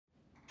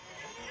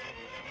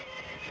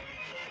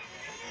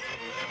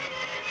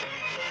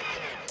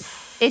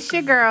It's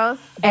your girls,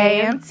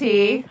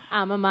 AMT.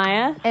 I'm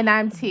Amaya. And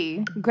I'm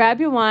T.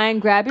 Grab your wine,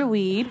 grab your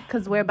weed.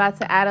 Because we're about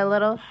to add a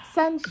little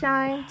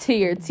sunshine to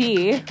your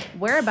tea.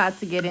 We're about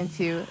to get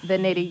into the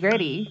nitty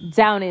gritty.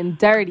 Down and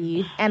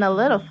dirty. And a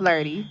little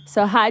flirty.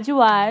 So hide your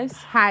wives.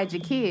 Hide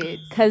your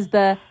kids. Because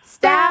the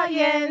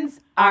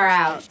stallions are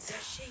out.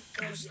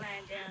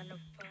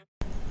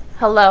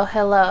 Hello,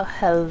 hello,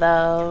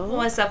 hello.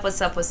 What's up,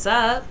 what's up, what's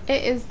up?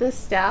 It is the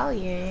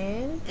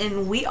stallion.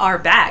 And we are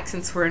back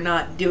since we're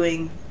not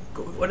doing,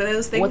 what are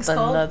those things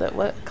called?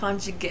 What?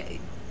 Conjugate.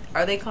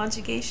 Are they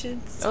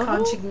conjugations?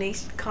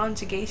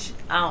 Conjugation?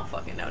 I don't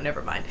fucking know.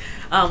 Never mind.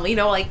 You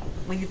know, like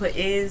when you put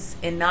is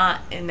and not,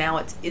 and now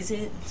it's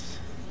isn't.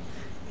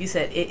 You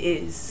said it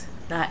is,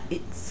 not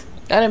it's.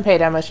 I didn't pay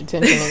that much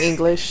attention in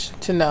English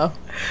to know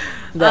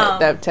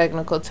that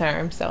technical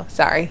term, so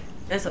sorry.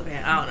 That's okay.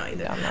 I don't know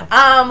either. Don't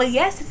know.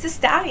 Yes, it's the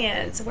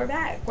stallions. We're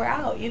back. We're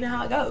out. You know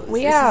how it goes.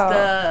 This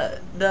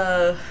is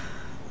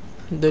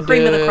the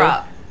cream of the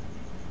crop.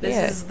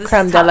 This is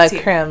creme de la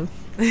tier. creme.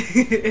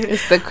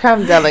 It's the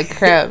creme de la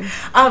creme.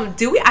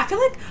 Do we? I feel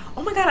like,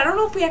 oh my god, I don't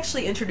know if we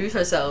actually introduced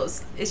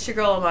ourselves. It's your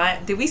girl,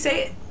 Amaya. Did we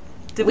say it?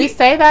 Did we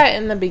say that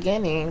in the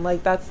beginning?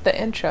 Like that's the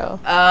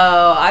intro.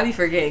 Oh, I be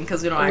forgetting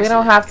because we don't. We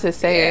don't have to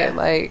say it.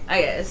 Like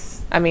I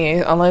guess. I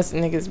mean, unless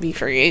niggas be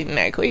forgetting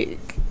that quick.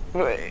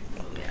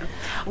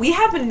 We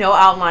have no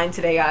outline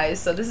today,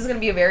 guys, so this is going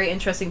to be a very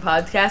interesting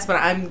podcast, but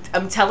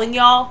I'm telling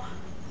y'all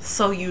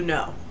so you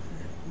know.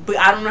 But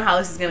I don't know how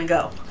this is going to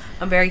go.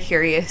 I'm very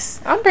curious.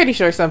 I'm pretty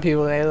sure some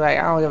people are like,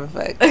 I don't give a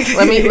fuck.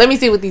 let me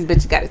see what these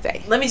bitches got to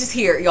say. Let me just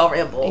hear y'all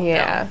ramble.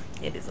 Yeah.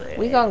 No, it is what it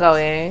we is. going to go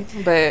in,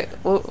 but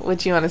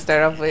what you want to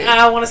start off with?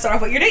 I want to start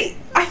off with your date.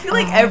 I feel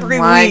like every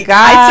my week,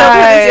 gosh. I told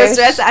you this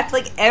yesterday, I feel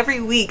like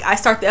every week I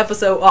start the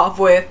episode off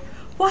with,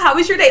 well, how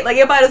was your date? Like,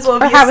 it might as well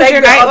be a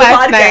segment on the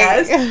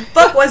podcast.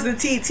 Fuck, what's the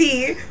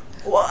TT?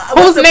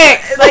 Who's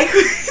next? Like,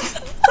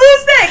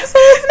 who's next?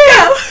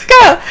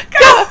 Go.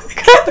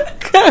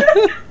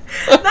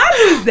 Not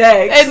who's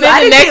next. And then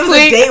I the didn't next say it was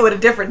week, a date with a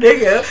different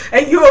nigga,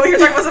 and you over here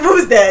talking about some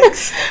who's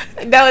next.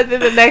 No, and then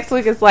the next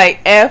week it's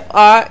like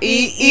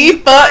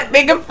FREE, fuck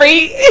nigga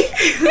free.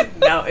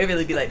 No, it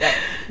really be like that.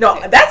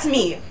 No, that's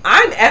me.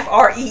 I'm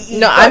FREE.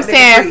 No, I'm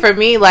saying for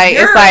me, like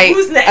it's like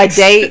who's next?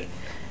 a date.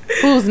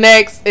 Who's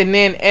next? And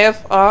then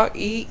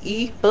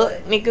FREE, fuck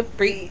nigga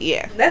free.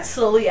 Yeah. That's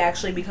slowly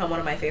actually become one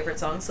of my favorite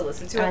songs to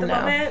listen to at the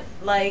moment.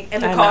 Like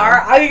in the I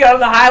car, know. I be on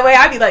the highway,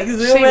 I be like She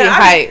zooming. be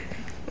hype.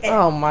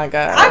 Oh my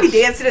god. I be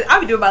dancing. I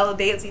be doing my little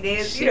dancey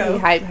dance. She You know, be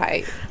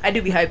hype. I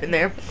do be hyping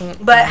there.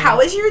 But how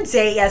was your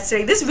day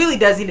yesterday? This really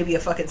does need to be a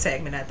fucking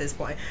segment at this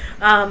point.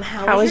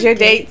 How was your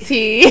date,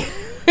 T?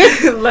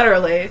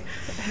 Literally.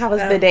 How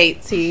was the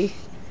date, T?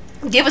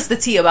 Give us the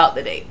tea about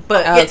the date.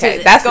 But okay,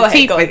 that's the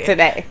tea for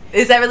today.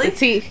 Is that really the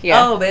tea?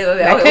 Yeah. Oh, baby.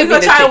 That Okay. could We're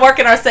gonna be try the and tea. work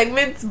in our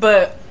segments,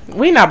 but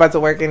We not about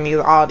to work in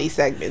all these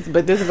segments,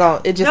 but this is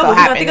it just no, so we're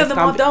gonna happens think of them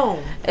all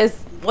dome.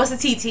 What's the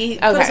TT?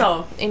 Put us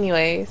on.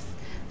 Anyways,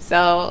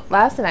 so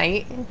last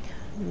night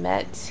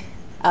met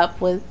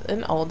up with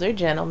an older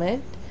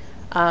gentleman.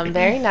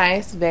 Very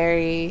nice,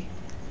 very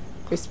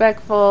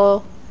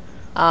respectful.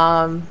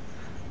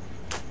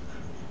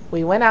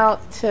 We went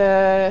out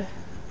to.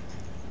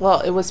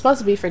 Well, it was supposed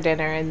to be for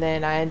dinner, and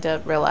then I ended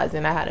up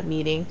realizing I had a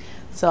meeting,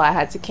 so I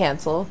had to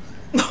cancel.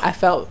 I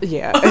felt,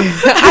 yeah.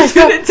 You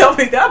didn't tell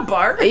me that,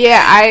 Bart.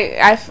 Yeah,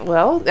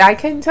 I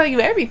couldn't tell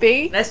you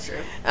everything. That's true.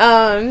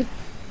 But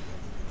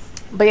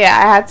yeah,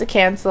 I had to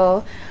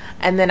cancel,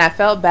 and then I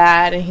felt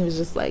bad, and he was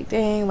just like,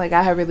 dang, like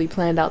I had really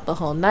planned out the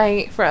whole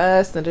night for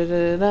us, and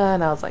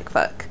I was like,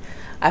 fuck,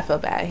 I feel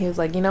bad. He was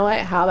like, you know what,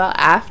 how about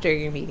after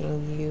your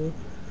meeting,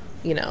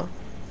 you know,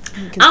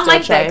 I don't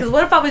like that, because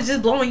what if I was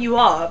just blowing you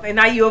off and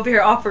now you over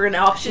here offering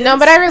options? No,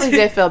 but I really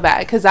did feel bad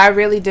because I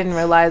really didn't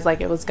realize like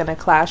it was gonna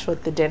clash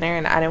with the dinner,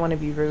 and I didn't want to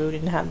be rude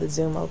and have the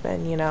Zoom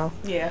open, you know.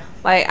 Yeah.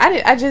 Like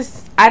I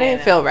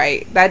didn't feel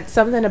right. That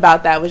something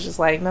about that was just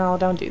like, no,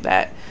 don't do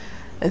that.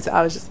 And so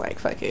I was just like,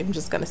 fuck it, I'm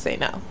just gonna say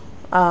no.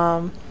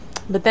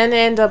 But then it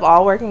ended up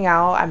all working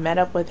out. I met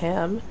up with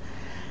him.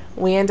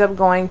 We ended up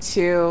going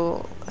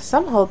to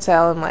some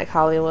hotel in like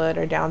Hollywood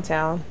or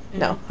downtown. Mm-hmm.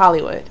 No,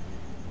 Hollywood.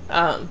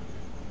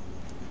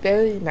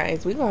 Very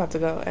nice. We're gonna have to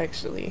go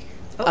actually.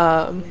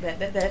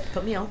 Bet.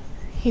 Put me on.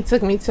 He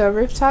took me to a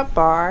rooftop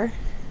bar.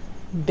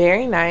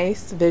 Very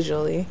nice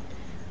visually.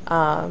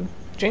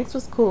 Drinks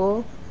was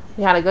cool.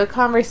 We had a good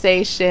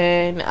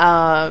conversation.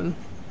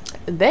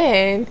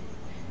 Then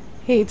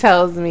he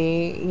tells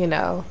me, you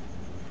know,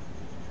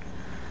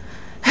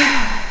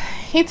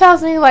 he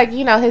tells me like,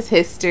 you know, his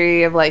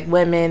history of like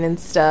women and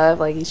stuff.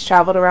 Like he's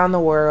traveled around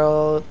the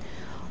world.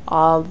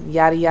 All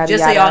yada yada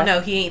Just yada. so y'all know,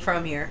 he ain't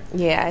from here.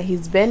 Yeah,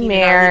 he's been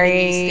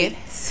married.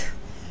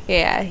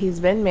 Yeah, he's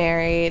been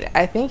married.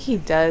 I think he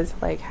does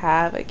like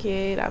have a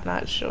kid. I'm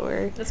not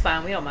sure. That's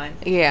fine. We don't mind.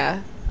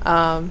 Yeah.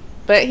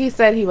 But he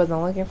said he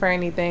wasn't looking for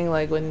anything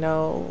like with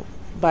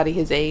nobody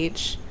his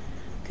age,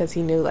 because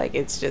he knew like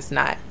it's just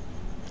not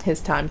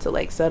his time to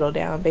like settle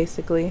down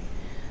basically.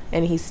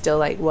 And he's still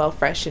like well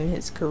fresh in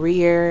his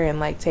career and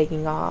like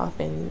taking off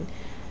and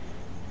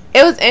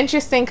it was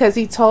interesting because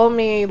he told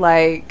me,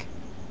 like,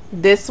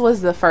 this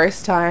was the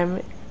first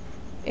time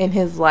in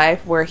his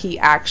life where he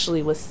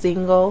actually was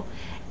single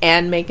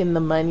and making the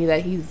money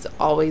that he's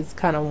always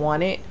kind of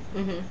wanted,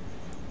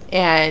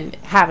 and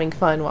having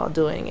fun while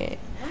doing it.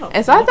 Oh,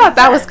 and so I thought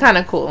that was kind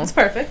of cool. It's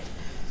perfect.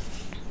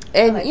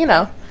 And, like you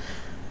know,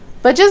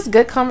 but just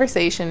good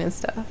conversation and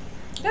stuff.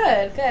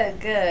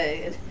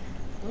 Good.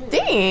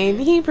 Then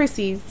he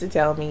proceeds to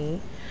tell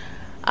me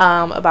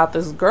about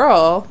this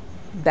girl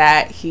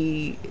that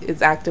he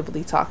is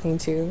actively talking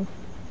to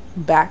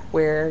back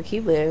where he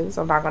lives.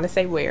 I'm not going to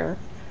say where.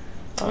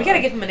 We got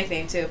to give him a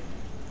nickname, too.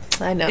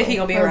 I know. If he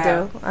going to be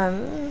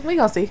around. We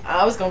going to see.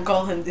 I was going to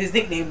call him his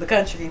nickname, the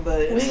country, but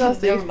we going to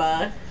see. Never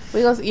mind.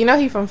 We gonna see. You know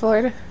he from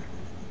Florida?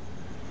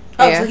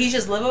 Oh, yeah. So he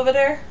just live over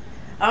there?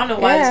 I don't know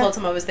why this whole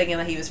time I was thinking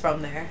that he was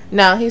from there.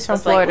 No, he's from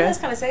Florida. Like, well, that's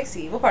kind of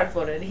sexy. What part of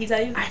Florida did he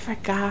tell you? I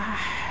forgot.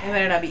 It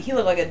better not be. He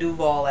looked like a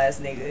Duval ass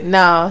nigga.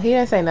 No, he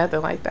didn't say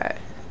nothing like that.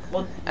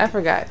 Well, I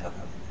forgot. Okay.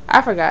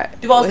 I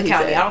forgot. Duval's the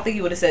county. I don't think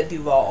he would have said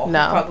Duval.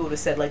 No. He probably would have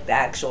said like the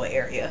actual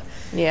area.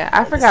 Yeah,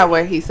 I forgot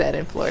where he said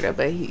in Florida,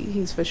 but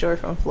he's for sure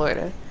from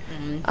Florida.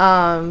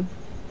 Mm-hmm.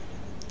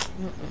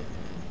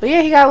 But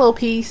yeah, he got a little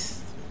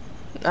piece.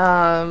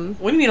 What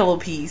do you mean a little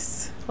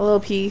piece? A little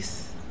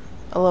piece.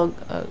 A little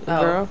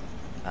girl.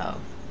 Oh.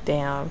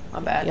 Damn. My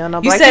bad. You don't know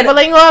black people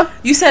lingo?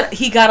 You said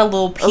he got a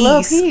little piece. A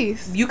little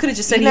piece. You could have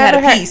just said he had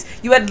a piece.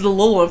 You had the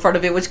little in front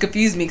of it, which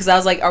confused me because I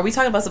was like, are we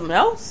talking about something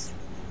else?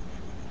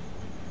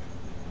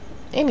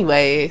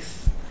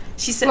 Anyways.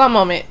 She said... One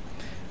moment.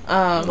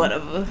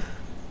 Whatever.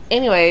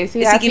 Anyways.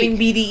 Is he giving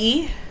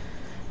BDE?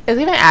 It's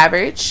giving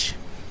average.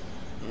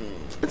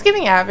 It's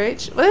giving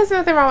average. Well, there's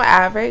nothing wrong with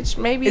average.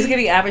 Maybe. Is it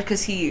giving average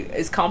because he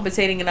is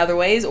compensating in other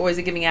ways, or is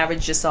it giving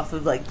average just off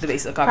of like the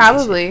basic conversation?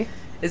 Probably.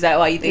 Is that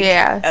why you think?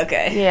 Yeah.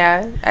 Okay.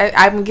 Yeah.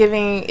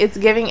 It's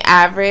giving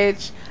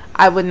average.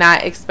 I would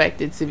not expect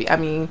it to be. I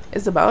mean,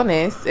 it's a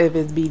bonus if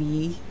it's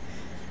BDE.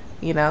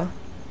 You know.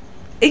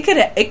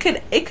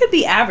 It could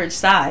be average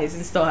size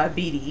and still have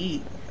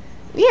BDE.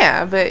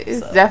 Yeah, but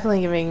it's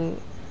definitely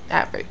giving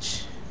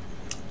average.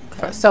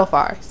 Okay. So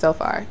far.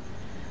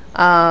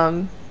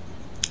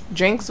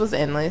 Drinks was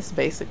endless,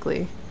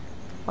 basically.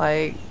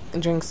 Like,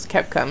 drinks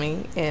kept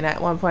coming, and at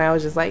one point I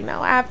was just like,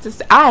 no, I have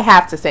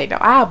to say no.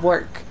 I have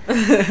work.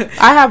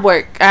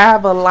 I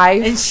have a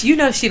life. And you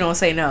know she don't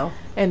say no.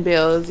 And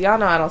bills. Y'all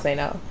know I don't say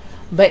no.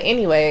 But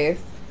anyways,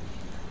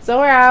 so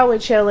we're out, we're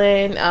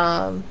chilling.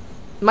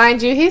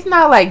 Mind you, he's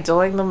not like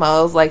doing the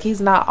most. Like,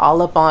 he's not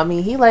all up on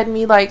me. He let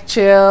me like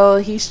chill.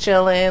 He's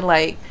chilling.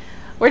 Like,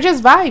 we're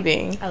just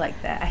vibing. I like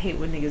that. I hate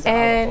when niggas are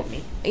all up on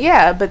me.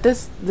 Yeah, but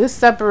this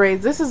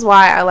separates. This is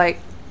why I like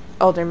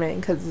older men,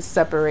 because this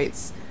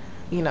separates,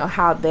 you know,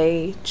 how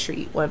they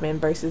treat women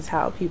versus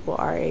how people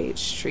our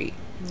age treat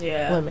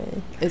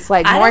women. It's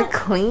like more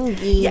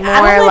clingy, more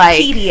I don't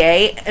like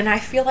PDA, and I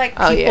feel like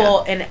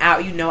people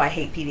I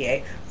hate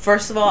PDA.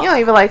 First of all, you don't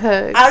even like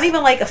hugs. I don't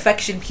even like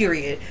affection,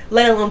 period.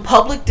 Let alone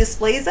public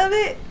displays of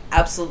it.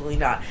 Absolutely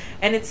not.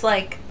 And it's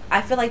like,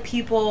 I feel like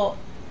people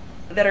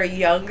that are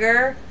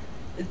younger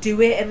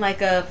do it in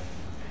like a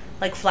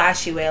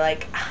flashy way.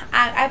 Like,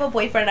 I have a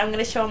boyfriend, I'm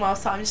gonna show him all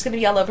the time, I'm just gonna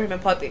yell over him in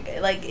public.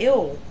 Like,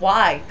 ew,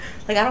 why?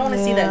 Like, I don't want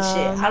to see that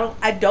shit.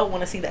 I don't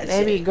want to see that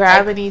shit. They be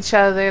grabbing each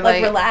other,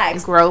 like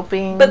relax,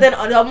 groping. But then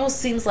it almost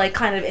seems like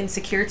kind of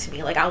insecure to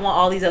me. Like, I want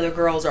all these other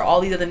girls or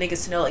all these other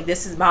niggas to know, like,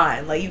 this is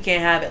mine. Like, you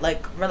can't have it.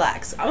 Like,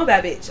 relax. I'm a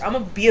bad bitch. I'm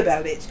gonna be a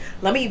bad bitch.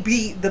 Let me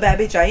be the bad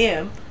bitch I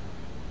am.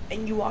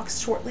 And you walk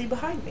shortly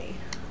behind me.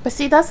 But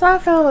see, that's how I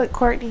feel with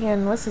Courtney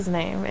and what's his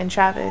name and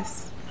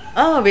Travis.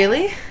 Oh,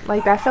 really?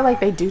 Like, I feel like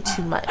they do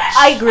too much.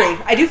 I agree.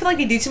 I do feel like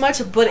they do too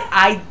much, but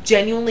I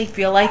genuinely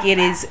feel like it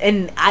is,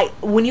 and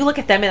when you look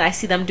at them and I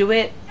see them do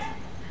it,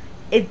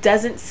 it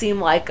doesn't seem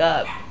like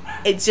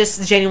it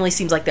just genuinely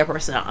seems like their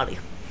personality.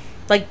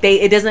 Like,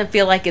 it doesn't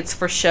feel like it's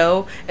for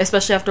show,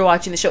 especially after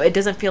watching the show. It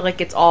doesn't feel like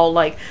it's all,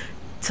 like,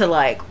 to,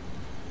 like,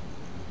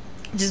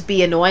 just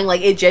be annoying. Like,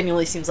 it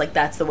genuinely seems like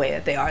that's the way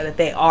that they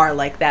are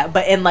like that,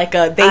 but in, like,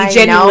 they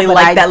genuinely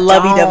like that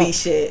lovey-dovey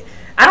shit.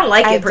 I don't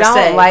like it per se.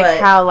 I don't like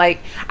how, like,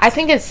 I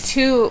think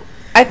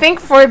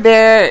for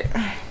their,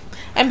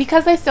 and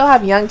because they still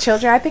have young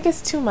children, I think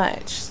it's too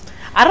much.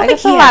 I don't think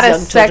he has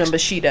young children, but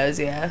she does,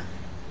 yeah.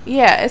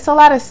 Yeah, it's a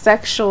lot of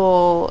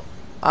sexual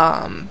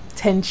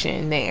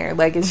tension there.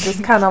 Like, it's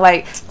just kind of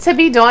like, to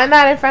be doing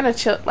that in front of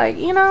children, like,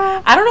 you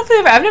know. I don't know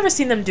if I've never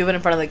seen them do it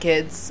in front of the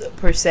kids,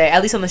 per se.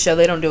 At least on the show,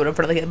 they don't do it in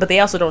front of the kids. But they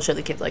also don't show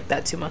the kids like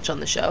that too much on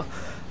the show.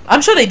 I'm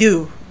sure they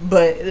do,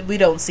 but we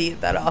don't see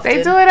it that often. They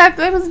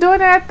was doing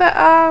it at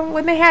the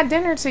when they had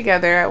dinner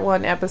together at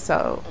one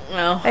episode.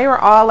 No, they were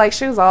all like,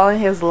 she was all in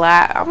his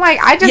lap. I'm like,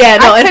 in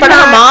front of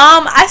her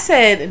mom. I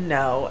said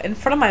no. In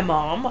front of my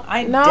mom,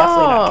 I'm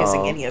definitely not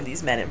kissing any of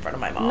these men in front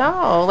of my mom.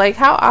 No, like,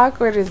 how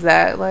awkward is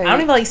that? Like, I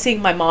don't even like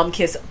seeing my mom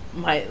kiss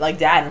my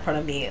dad in front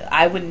of me.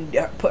 I wouldn't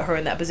put her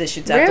in that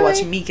position to have to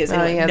watch me kiss.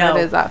 Oh yeah, that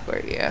is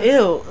awkward. Yeah.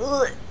 Ew.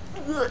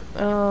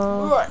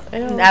 Ew.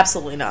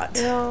 Absolutely not.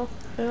 Ew.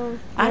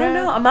 I don't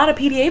know. I'm not a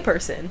PDA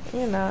person.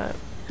 You're not.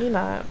 You're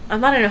not.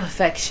 I'm not an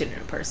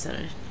affectionate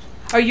person.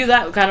 Are you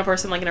that kind of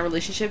person, like, in a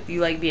relationship?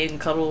 You like being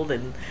cuddled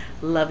and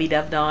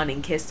lovey-doved on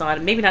and kissed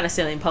on? Maybe not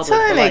necessarily in public, to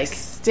but, an like...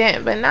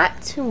 extent, but not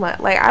too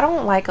much. Like, I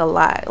don't like a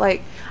lot.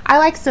 Like, I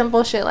like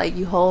simple shit, like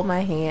you hold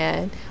my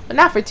hand, but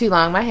not for too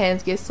long. My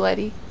hands get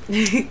sweaty.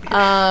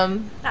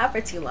 Not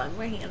for too long.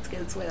 My hands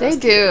get sweaty. They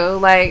do.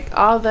 Like,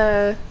 all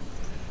the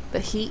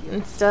heat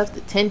and stuff, the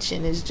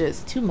tension is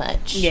just too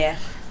much. Yeah.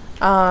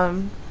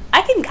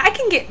 I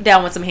can get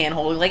down with some hand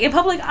holding. Like, in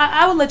public,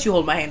 I would let you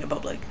hold my hand in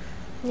public.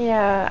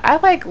 Yeah, I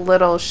like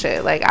little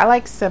shit. Like, I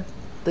like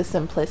the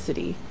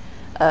simplicity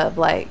of,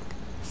 like,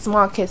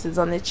 small kisses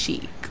on the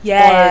cheek.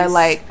 Yes. Or,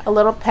 like, a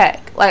little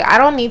peck. Like, I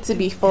don't need to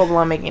be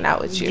full-blown making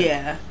out with you.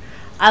 Yeah.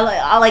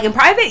 I like in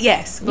private,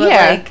 yes. But,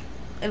 like,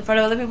 in front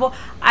of other people,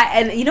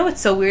 and you know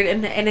what's so weird?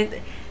 And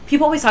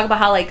people always talk about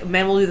how, like,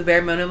 men will do the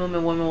bare minimum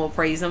and women will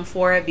praise them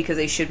for it because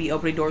they should be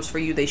opening doors for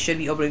you. They should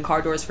be opening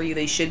car doors for you.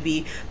 They should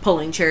be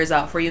pulling chairs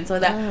out for you and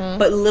stuff like that. Mm-hmm.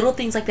 But little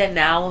things like that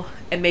now,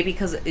 and maybe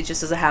because it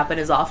just doesn't happen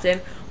as often,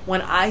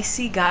 when I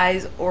see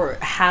guys or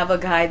have a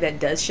guy that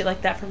does shit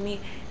like that for me,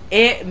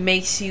 it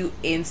makes you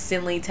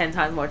instantly 10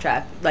 times more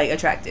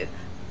attractive.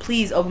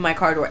 Please open my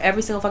car door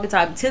every single fucking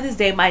time. To this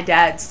day, my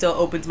dad still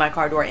opens my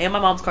car door and my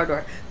mom's car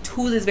door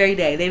to this very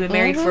day. They've been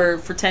married for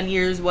 10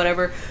 years,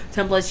 whatever,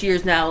 10 plus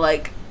years now.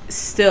 Like,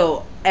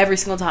 still, every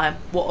single time,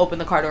 we'll open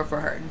the car door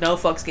for her. No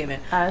fucks given.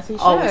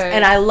 Always.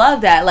 And I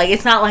love that. Like,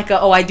 it's not like,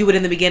 I do it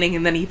in the beginning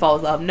and then he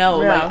falls off. No,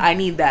 like, I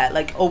need that.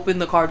 Like, open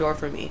the car door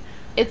for me.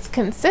 It's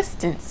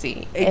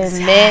consistency. Exactly.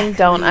 And men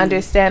don't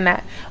understand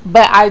that.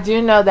 But I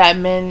do know that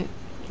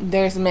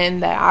there's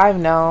men that I've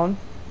known,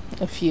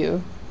 a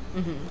few.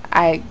 Mm-hmm.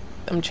 I'm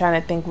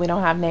trying to think. We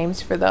don't have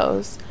names for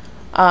those.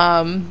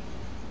 That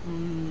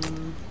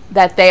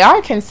they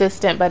are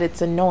consistent, but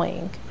it's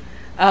annoying.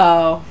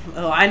 Oh,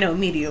 I know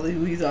immediately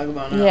who you're talking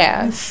about now.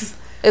 Yeah.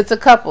 It's a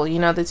couple. You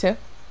know the two?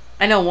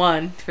 I know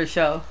one, for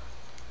sure.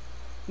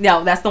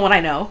 No, that's the one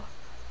I know.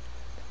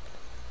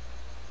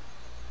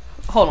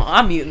 Hold on,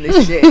 I'm muting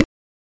this shit.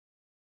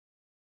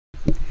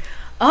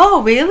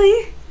 Oh,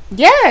 really?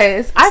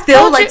 Yes. I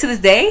still, like, to this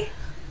day?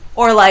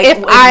 Or, like,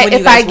 if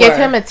I give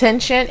him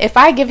attention, if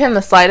I give him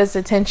the slightest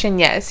attention,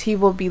 yes, he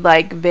will be,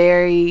 like,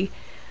 very,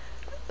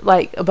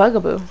 like, a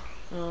bugaboo.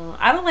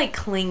 I don't like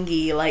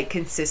clingy, like,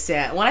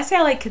 consistent. When I say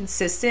I like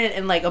consistent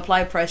and, like,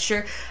 apply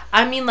pressure,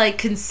 I mean, like,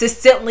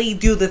 consistently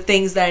do the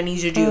things that I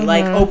need you to do. Mm-hmm.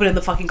 Like, opening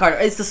the fucking car.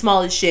 It's the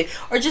smallest shit.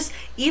 Or just,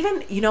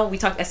 even, you know,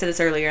 I said this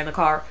earlier in the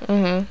car.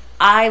 Mm-hmm.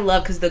 I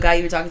love, because the guy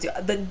you were talking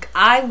to,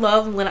 I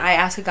love when I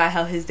ask a guy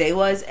how his day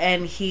was,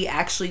 and he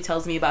actually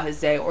tells me about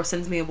his day, or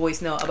sends me a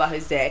voice note about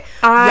his day.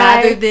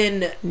 Rather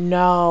than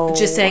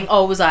just saying,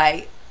 oh, was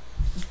I...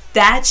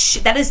 That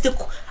is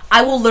the...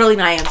 I will literally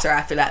not answer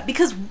after that,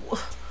 because...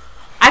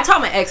 I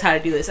taught my ex how to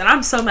do this, and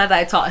I'm so mad that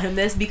I taught him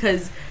this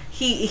because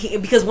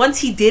because once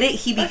he did it,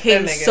 he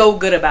became so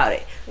good about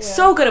it. Yeah.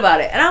 So good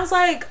about it. And I was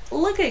like,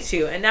 look at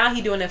you. And now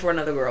he doing it for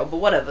another girl, but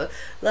whatever.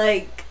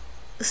 Like,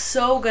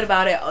 so good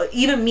about it.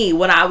 Even me,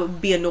 when I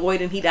would be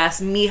annoyed and he'd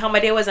ask me how my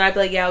day was, and I'd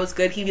be like, yeah, it was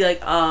good. He'd be like,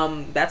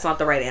 that's not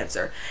the right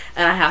answer.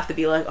 And I have to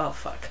be like, oh,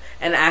 fuck.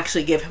 And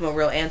actually give him a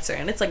real answer.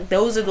 And it's like,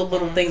 those are the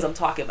little things I'm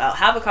talking about.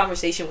 Have a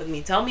conversation with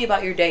me. Tell me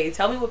about your day.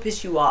 Tell me what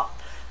pissed you off.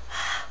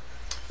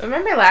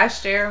 Remember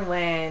last year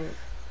when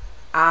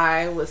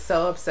I was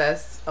so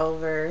obsessed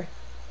over...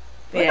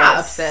 Not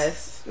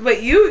obsessed. But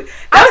that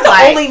was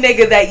the only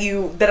nigga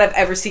that I've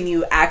ever seen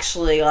you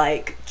actually,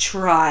 like,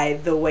 try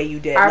the way you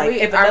did.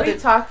 Are we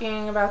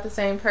talking about the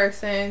same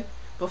person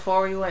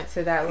before we went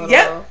to that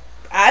little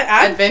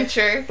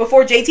adventure?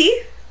 Before JT?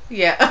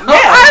 Yeah.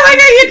 I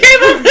like how you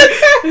came up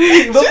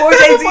before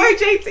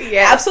JT.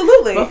 Yeah,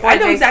 absolutely. I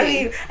know JT.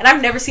 exactly, and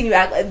I've never seen you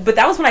act. But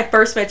that was when I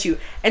first met you,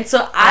 and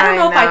so I don't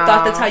know if I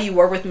thought that's how you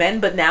were with men.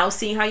 But now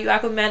seeing how you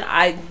act with men,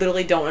 I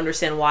literally don't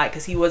understand why.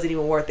 Because he wasn't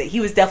even worth it. He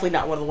was definitely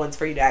not one of the ones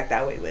for you to act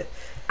that way with.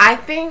 I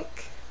think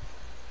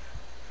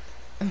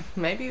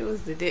maybe it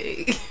was the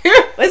dick.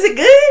 Was it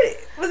good?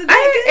 Was it good?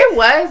 It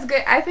was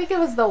good. I think it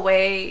was the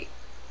way.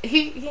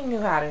 He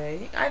knew how to.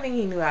 I think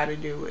he knew how to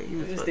do what he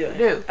was supposed to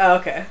do. Oh,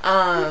 okay.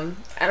 I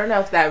don't know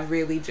if that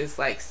really just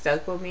like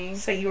stuck with me.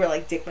 So you were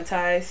like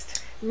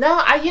stigmatized?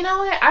 No, you know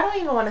what? I don't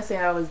even want to say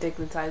I was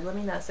stigmatized. Let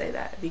me not say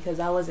that because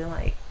I wasn't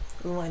like,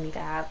 ooh, I need to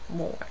have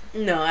more.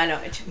 No, I know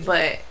what you mean.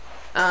 But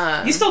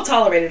you still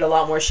tolerated a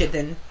lot more shit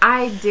than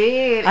I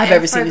did. I've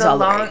ever seen you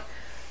tolerate.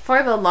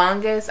 For the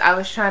longest, I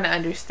was trying to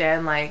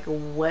understand like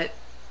what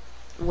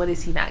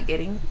is he not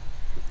getting,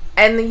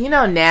 and you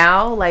know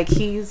now like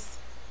he's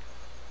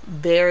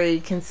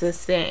very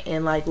consistent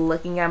in like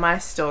looking at my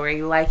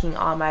story, liking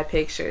all my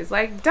pictures.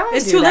 Like, don't.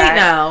 It's do too that. late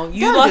now.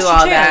 You don't lost do your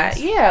all chance.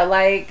 That. Yeah,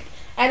 like,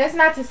 and it's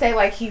not to say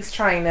like he's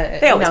trying to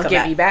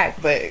get me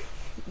back, but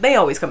they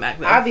always come back.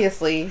 Though.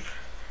 Obviously,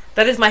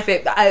 that is my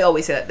favorite. I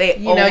always say that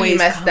they always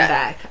come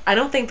back. I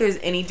don't think there's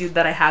any dude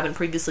that I haven't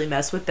previously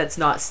messed with that's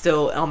not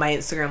still on my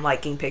Instagram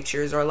liking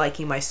pictures or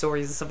liking my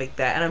stories and stuff like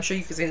that. And I'm sure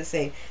you could say the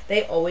same.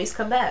 They always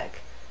come back.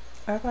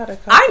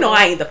 I know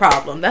I ain't the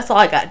problem. That's all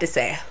I got to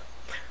say.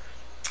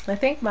 I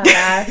think my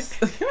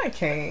last... I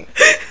can't.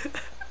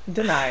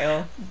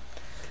 Denial.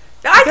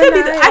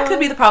 I could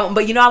be the problem,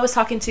 but I was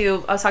talking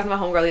to my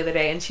homegirl the other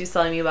day, and she was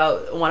telling me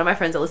about one of my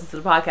friends that listens to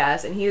the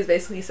podcast, and he was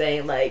basically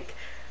saying like,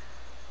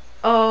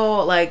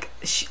 oh, like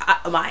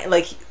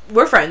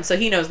we're friends, so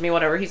he knows me,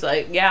 whatever. He's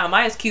like, yeah,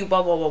 Maya's cute,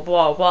 blah blah blah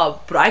blah blah,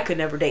 but I could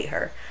never date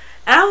her.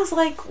 And I was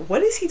like,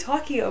 what is he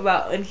talking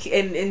about? And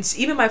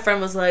even my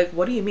friend was like,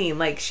 what do you mean?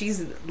 Like,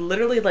 she's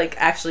literally like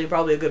actually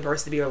probably a good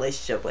person to be in a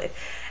relationship with.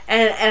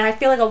 And I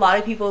feel like a lot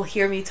of people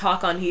hear me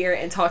talk on here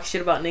and talk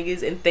shit about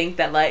niggas and think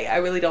that like I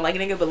really don't like a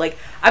nigga, but like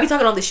I be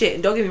talking all this shit,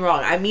 and don't get me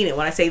wrong, I mean it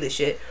when I say this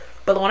shit.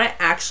 But when I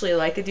actually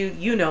like a dude,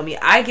 you know me,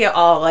 I get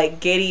all like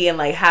giddy and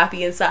like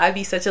happy inside. I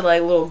be such a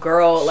like little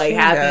girl, like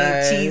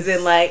happy,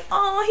 cheesing, like,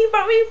 oh, he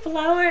brought me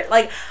flowers.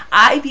 Like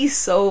I be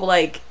so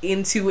like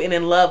into and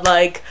in love,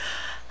 like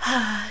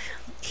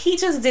he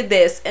just did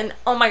this, and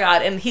oh my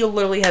god, and he'll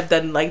literally have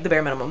done like the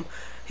bare minimum.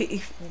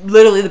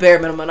 Literally the bare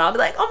minimum, and I'll be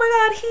like, oh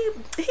my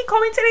god, he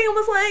called me today and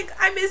was like,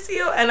 I miss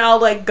you, and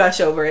I'll like gush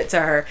over it to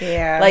her.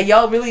 Yeah, like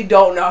y'all really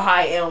don't know how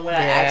I am when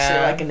I actually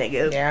like a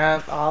nigga.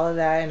 Yeah, all of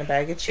that in a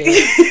bag of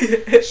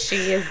chips.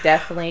 She is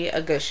definitely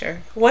a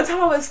gusher. One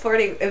time I was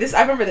flirting, and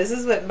I remember this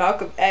is with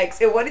Malcolm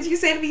X, and what did you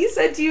say to me? You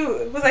said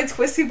was I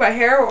twisting my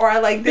hair, or I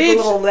like did a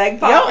little leg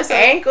pop? Your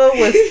ankle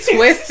was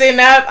twisting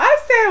up. I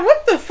said,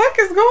 what the fuck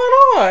is going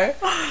on?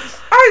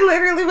 I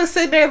literally was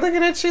sitting there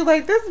looking at you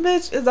like, this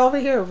bitch is over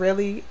here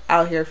really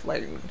out here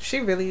flirting. She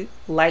really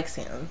likes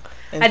him.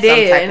 I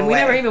did, and we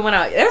never even went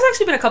out. There's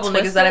actually been a couple of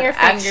niggas that have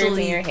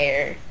actually in your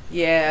hair.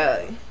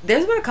 Yeah,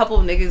 there's been a couple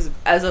of niggas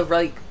as of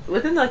like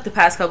within like the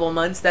past couple of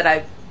months that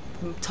I've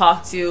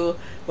talked to,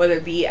 whether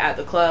it be at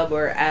the club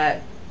or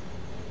at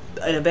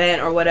an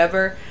event or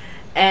whatever.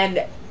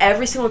 And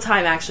every single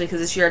time, actually, because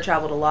this year I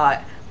traveled a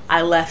lot,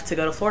 I left to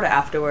go to Florida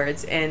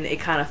afterwards, and it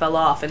kind of fell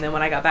off. And then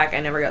when I got back, I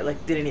never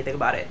did anything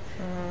about it.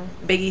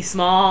 Biggie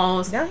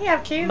Smalls. Don't he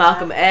have kids?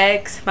 Malcolm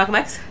X.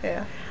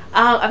 Yeah.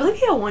 I believe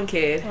he had one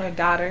kid. Or a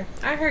daughter.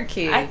 I heard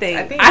kids. I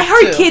think I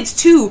heard kids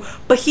too,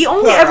 but he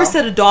only ever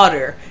said a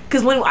daughter.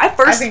 Because when I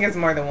think it's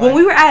more than one. When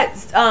we were at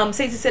Saints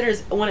and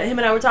Sinners, when him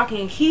and I were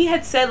talking, he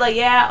had said like,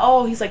 yeah,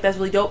 oh, he's like, that's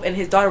really dope, and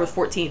his daughter was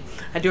 14.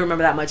 I do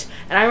remember that much,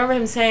 and I remember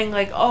him saying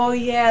like, oh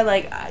yeah,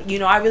 like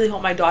I really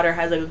hope my daughter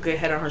has like a good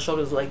head on her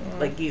shoulders like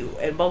you,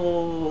 and blah blah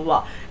blah blah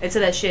blah, and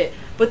said that shit.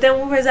 But then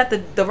when we was at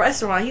the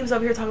restaurant, he was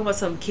over here talking about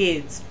some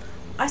kids.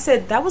 I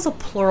said that was a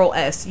plural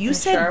S. You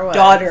said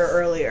daughter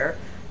earlier.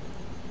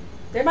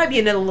 There might be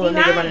another little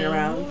nigga running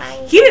around.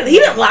 He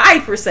didn't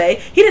lie per se.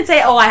 He didn't say,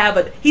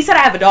 he said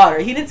I have a daughter.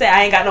 He didn't say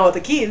I ain't got no other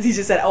kids. He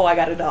just said, oh, I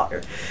got a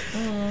daughter.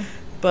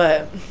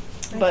 But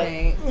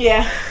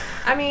yeah.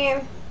 I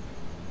mean,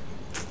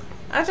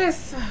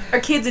 are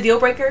kids a deal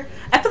breaker?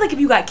 I feel like if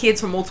you got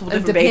kids from multiple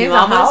different baby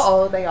mamas, on how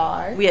old they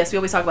are. Yes, we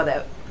always talk about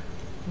that.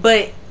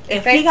 But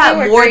if he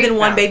got more than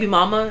one baby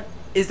mama,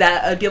 is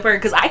that a deal breaker?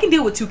 Because I can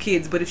deal with 2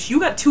 kids, but if you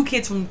got 2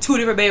 kids from 2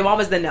 different baby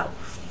mamas, then no.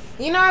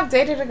 I've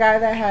dated a guy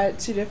that had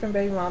 2 different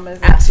baby mamas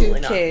and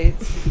 2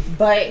 kids,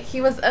 but he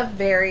was a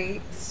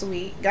very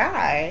sweet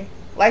guy.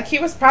 Like, he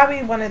was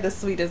probably one of the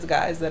sweetest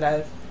guys that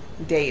I've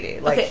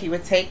dated. Like, he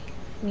would take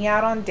me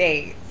out on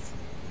dates.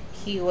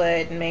 He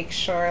would make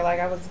sure, like,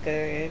 I was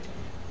good.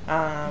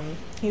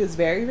 He was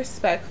very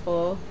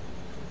respectful.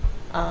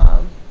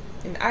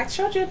 And I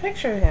showed you a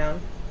picture of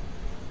him.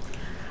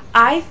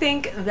 I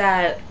think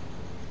that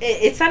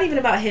it's not even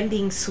about him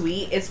being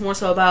sweet. It's more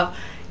so about...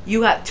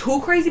 You got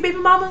 2 crazy baby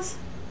mamas?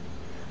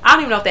 I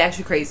don't even know if they're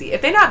actually crazy.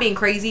 If they're not being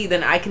crazy,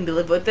 then I can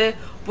live with it.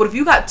 But if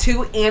you got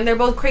 2 and they're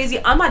both crazy,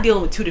 I'm not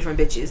dealing with 2 different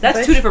bitches.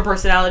 That's 2 different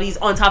personalities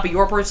on top of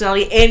your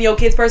personality and your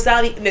kid's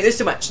personality. No, there's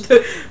too much.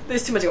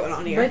 There's too much going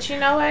on here. But you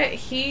know what?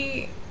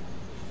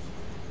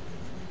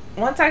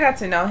 Once I got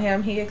to know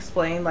him, he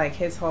explained like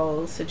his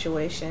whole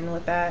situation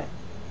with that.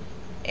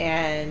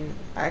 And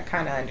I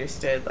kind of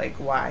understood like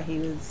why he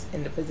was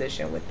in the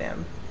position with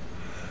them.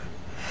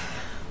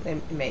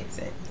 It made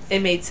sense. It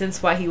made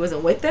sense why he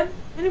wasn't with them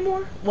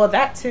anymore? Well,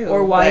 that too.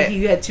 Or why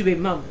he had 2 baby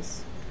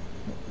mamas?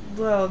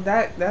 Well,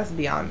 that's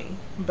beyond me.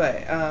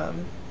 But,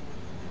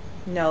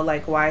 no,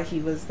 like, why he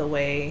was in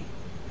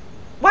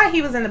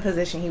the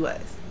position he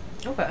was.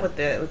 Okay.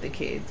 With the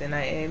kids. And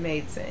it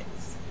made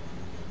sense.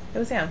 It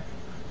was him.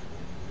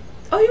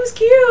 Oh, he was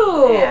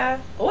cute. Yeah.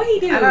 What he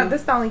do?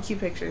 This is the only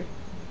cute picture.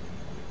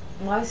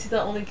 Why is he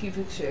the only cute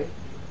picture?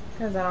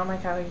 Because I don't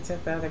like how he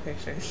took the other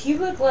picture. He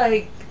looked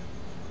like...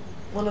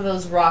 one of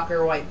those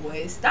rocker white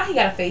boys. Now he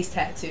got a face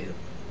tattoo.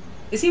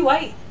 Is he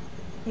white?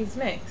 He's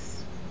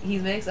mixed.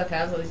 He's mixed? Okay,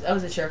 I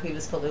wasn't sure if he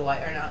was fully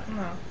white or not.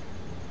 No.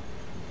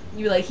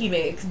 You be like, he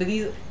mixed. But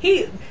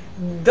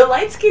the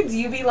light skins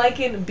you be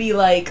liking be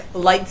like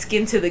light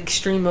skin to the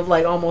extreme of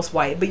like almost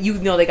white. But you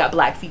know they got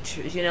black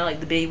features. You know, like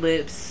the big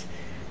lips,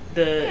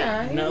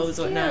 the nose,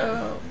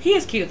 whatnot. He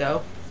is cute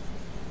though.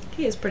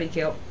 He is pretty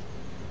cute.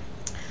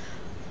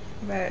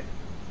 But,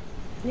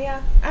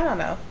 yeah, I don't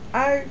know.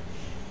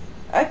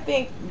 I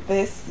think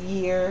this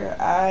year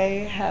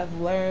I have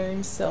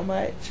learned so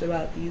much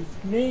about these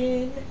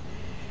men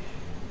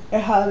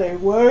and how they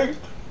work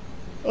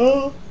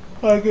Oh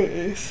my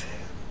goodness.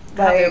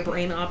 How their Like,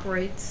 brain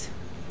operates.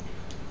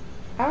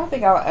 I don't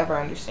think I'll ever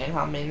understand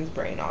how men's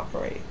brain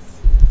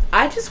operates.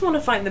 I just want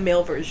to find the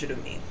male version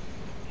of me.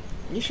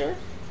 You sure?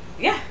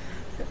 Yeah.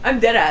 I'm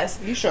dead ass.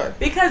 You sure?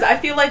 Because I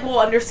feel like we'll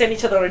understand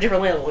each other on a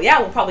different level. Yeah,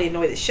 we'll probably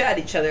annoy the shit out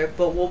of each other,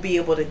 but we'll be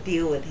able to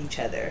deal with each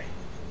other.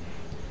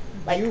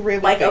 Like, you really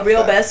like a think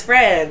real so? best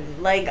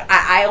friend. Like,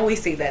 I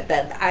always say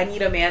that I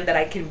need a man that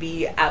I can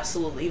be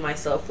absolutely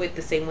myself with,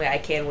 the same way I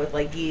can with,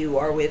 like, you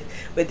or with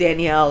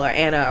Danielle or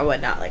Anna or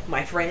whatnot. Like,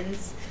 my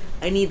friends,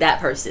 I need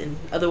that person.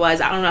 Otherwise,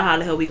 I don't know how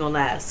the hell we gonna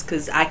last.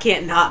 Because I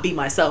can't not be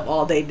myself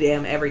all day,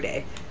 damn, every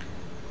day.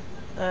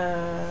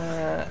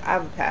 I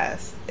would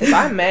pass. If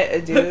I met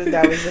a dude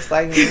that was just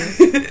like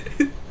me,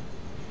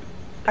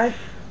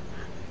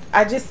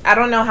 I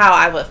don't know how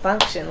I would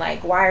function.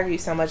 Like, why are you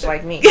so much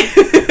like me?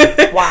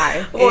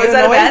 Why? Well, is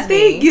that a bad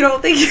thing? You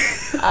don't think?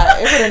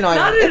 It would annoy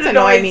me. It's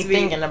annoying me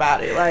thinking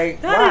about it.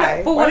 Like,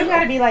 why? But Why do you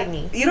gotta be like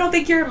me? You don't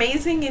think you're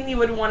amazing and you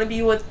would want to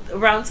be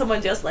around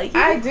someone just like you?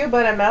 I do,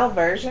 but a male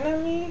version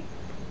of me?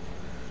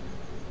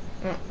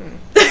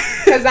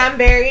 Because I'm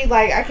very,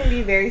 like, I can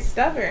be very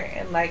stubborn.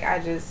 And, like, I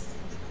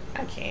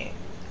can't.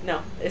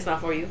 No, it's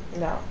not for you.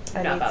 No.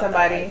 I Not need about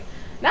somebody, that, right?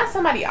 not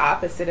somebody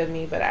opposite of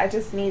me, but I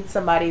just need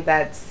somebody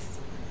that's,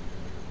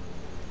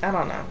 I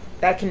don't know,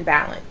 that can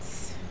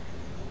balance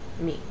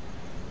me.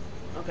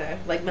 Okay.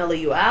 Like mellow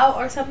you out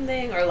or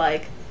something? Or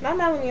like... Not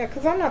mellow me out,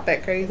 because I'm not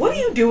that crazy. What are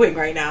you doing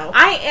right now?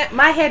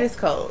 My head is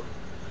cold.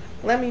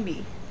 Let me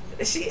be.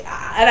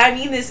 And I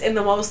mean this in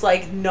the most,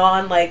 like,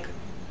 like,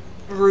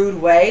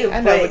 rude way. I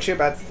know what you're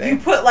about to say. You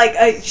put,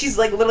 like, she's,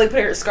 like, literally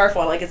putting her scarf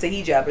on like it's a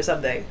hijab or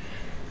something.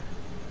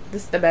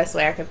 This is the best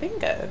way I can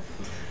think of.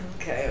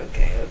 Okay.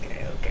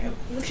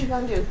 What you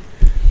gonna do?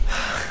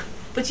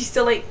 But you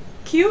still ain't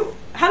cute?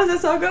 How does that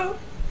song go?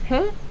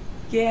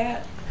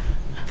 Yeah.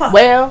 Fuck.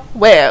 Well,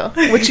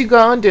 what you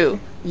gonna do?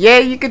 Yeah,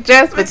 you could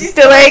dress, but you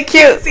still ain't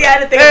cute. See, I had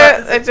to think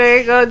about this. There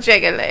you go,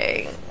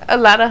 jiggling. A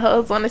lot of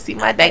hoes want to see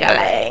my dangling.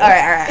 All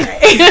right.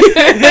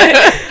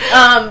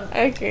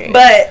 Okay.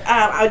 But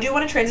I do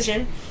want to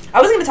transition.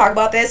 I was going to talk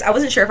about this. I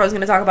wasn't sure if I was going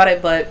to talk about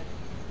it, but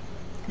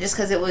just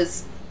because it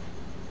was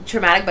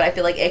traumatic, but I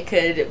feel like it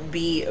could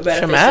be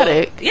beneficial.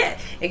 Traumatic? Yeah,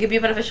 it could be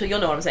beneficial. You'll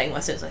know what I'm saying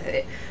as soon as I say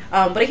it.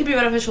 But it could be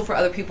beneficial for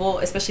other people,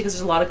 especially because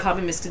there's a lot of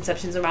common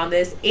misconceptions around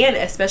this, and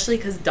especially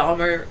because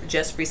Dahmer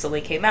just recently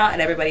came out,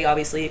 and everybody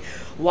obviously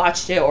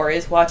watched it or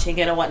is watching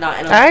it and whatnot.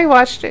 And I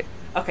watched it.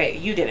 okay,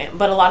 you didn't,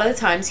 but a lot of the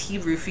times he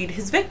roofied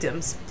his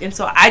victims, and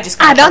so I just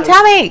Don't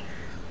tell me.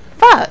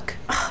 Fuck.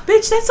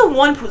 bitch, that's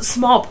a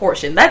small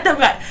portion. I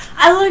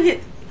love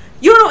it.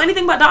 You don't know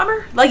anything about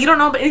Dahmer? Like, you don't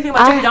know anything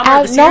about Jeffrey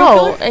Dahmer, the serial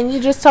killer? And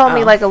you just told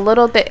me like a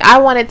little thing. I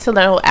wanted to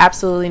know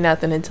absolutely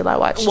nothing until I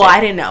watched it. Well,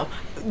 I didn't know.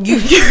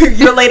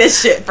 Your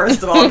latest shit,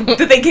 first of all.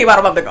 The thing came out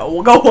a month ago.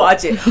 We'll go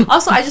watch it.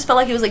 Also, I just felt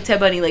like it was like Ted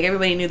Bundy. Like,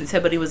 everybody knew that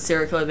Ted Bundy was a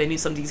serial killer. They knew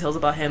some details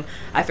about him.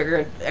 I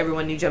figured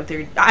everyone knew Jump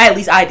Theory. At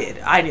least I did.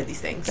 I knew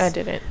these things. I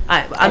didn't.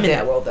 I'm in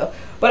that world, though.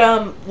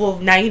 But, well,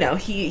 now you know.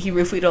 He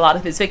roofied a lot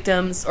of his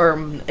victims, or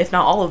if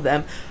not all of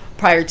them,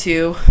 prior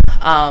to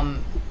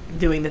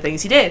doing the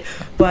things he did.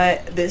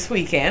 But this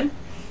weekend,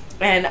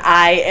 and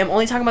I am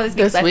only talking about this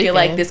because I feel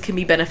like this can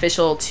be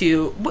beneficial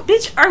to...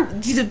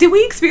 Bitch, did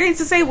we experience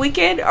the same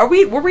weekend?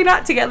 Were we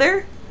not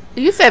together?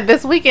 You said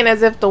this weekend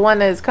as if the one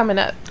that is coming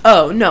up.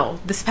 Oh, no.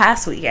 This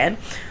past weekend.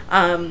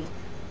 I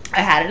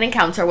had an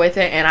encounter with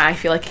it, and I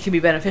feel like it can be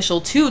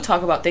beneficial to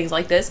talk about things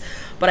like this.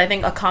 But I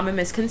think a common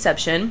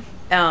misconception,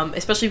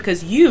 especially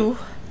because you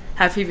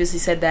have previously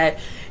said that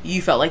you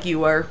felt like you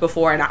were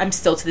before, and I'm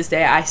still to this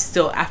day,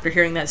 after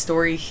hearing that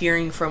story,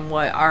 hearing from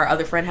what our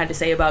other friend had to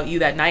say about you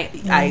that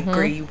night, I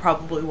agree you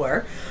probably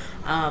were.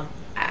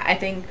 I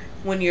think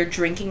when you're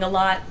drinking a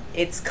lot,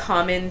 it's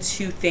common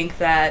to think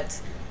that,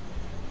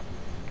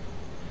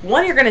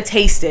 one, you're going to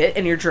taste it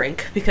in your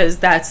drink, because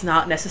that's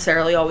not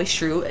necessarily always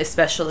true,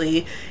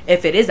 especially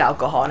if it is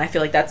alcohol. And I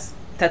feel like that's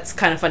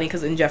kind of funny,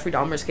 because in Jeffrey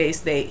Dahmer's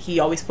case, he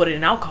always put it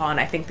in alcohol, and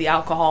I think the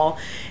alcohol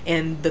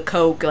and the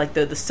Coke, like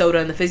the soda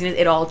and the fizziness,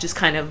 it all just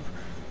kind of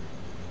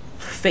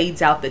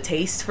fades out the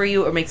taste for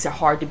you, or makes it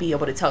hard to be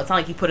able to tell. It's not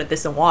like you put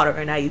this in water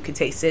and now you can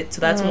taste it.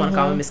 So that's one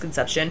common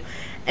misconception.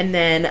 And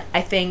then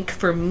I think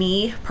for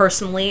me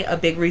personally, a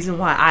big reason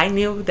why I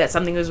knew that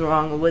something was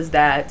wrong was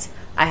that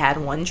I had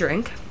one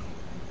drink.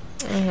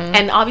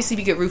 And obviously if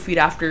you get roofied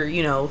after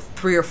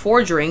 3 or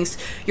 4 drinks,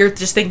 you're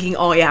just thinking,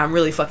 oh yeah, I'm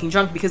really fucking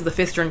drunk, because the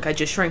 5th drink I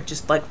just drank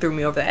just like threw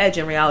me over the edge.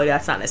 In reality,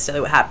 that's not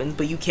necessarily what happens,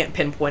 but you can't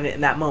pinpoint it in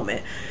that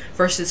moment.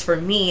 Versus for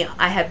me,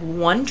 I had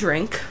one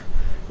drink,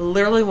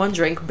 literally one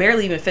drink,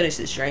 barely even finished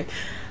this drink,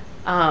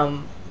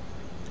 and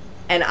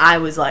I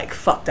was like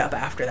fucked up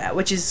after that,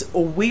 which is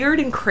weird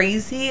and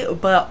crazy,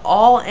 but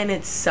all in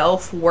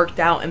itself worked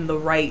out in the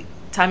right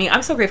timing.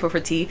 I'm so grateful for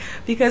T,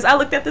 because I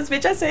looked at this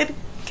bitch, I said,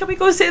 can we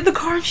go sit in the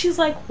car? And she's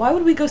like, why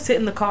would we go sit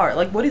in the car?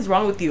 Like, what is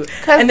wrong with you?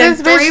 And then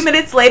 3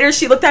 minutes later,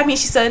 she looked at me and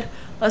she said,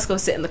 let's go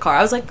sit in the car.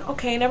 I was like,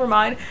 okay, never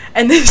mind.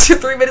 And then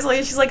 3 minutes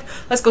later, she's like,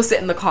 let's go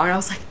sit in the car. And I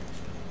was like,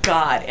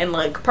 God, and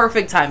like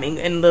perfect timing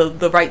and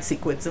the right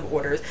sequence of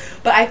orders.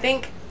 But I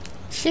think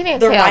she didn't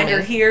the tell reminder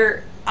me.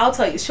 here, I'll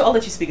tell you, I'll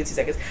let you speak in 2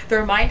 seconds. The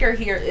reminder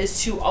here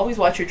is to always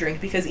watch your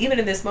drink, because even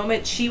in this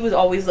moment, she was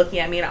always looking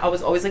at me and I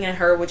was always looking at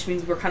her, which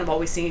means we're kind of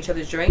always seeing each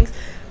other's drinks.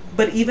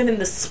 But even in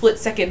the split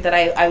second that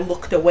I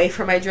looked away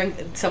from my drink,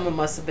 someone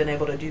must have been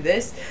able to do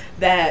this,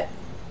 that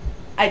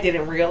I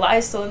didn't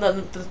realize. So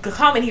the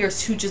comment here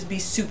is to just be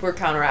super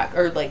counteract,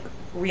 or like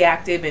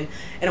reactive and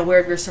aware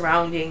of your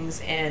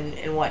surroundings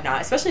and whatnot,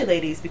 especially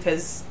ladies,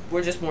 because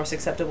we're just more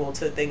susceptible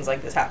to things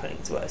like this happening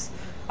to us.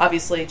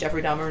 Obviously,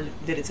 Jeffrey Dahmer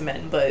did it to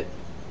men, but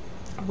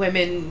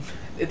women,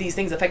 these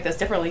things affect us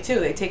differently too.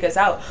 They take us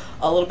out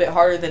a little bit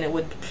harder than it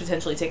would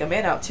potentially take a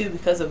man out too,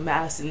 because of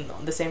mass, and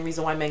the same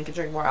reason why men can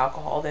drink more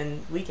alcohol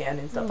than we can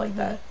and stuff like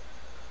that.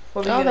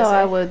 What were you gonna say?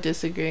 I would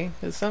disagree,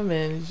 because some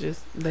men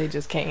they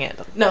just can't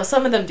handle it. No,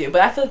 some of them do,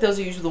 but I feel like those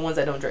are usually the ones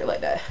that don't drink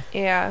like that.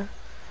 Yeah,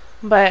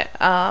 but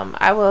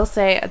I will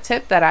say a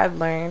tip that I've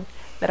learned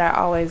that I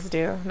always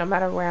do, no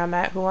matter where I'm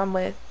at, who I'm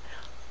with.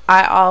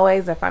 I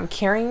always, if I'm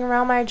carrying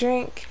around my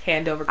drink,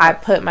 hand over cup. I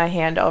put my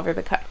hand over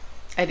the cup.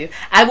 I do.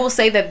 I will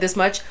say that this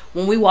much,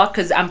 when we walk,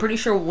 because I'm pretty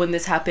sure when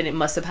this happened, it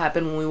must have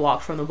happened when we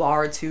walked from the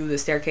bar to the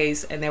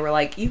staircase, and they were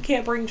like, you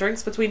can't bring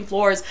drinks between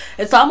floors.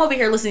 And so I'm over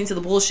here listening to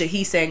the bullshit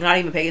he's saying, not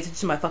even paying attention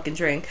to my fucking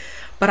drink.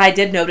 But I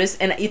did notice,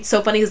 and it's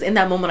so funny because in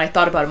that moment I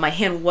thought about it. My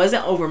hand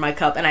wasn't over my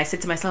cup, and I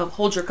said to myself,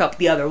 hold your cup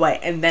the other way.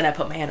 And then I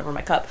put my hand over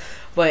my cup.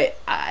 But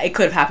it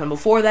could have happened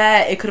before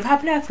that. It could have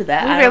happened after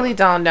that. We really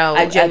don't know.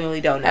 I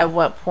genuinely don't know. At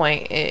what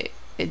point it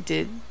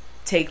did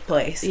take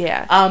place.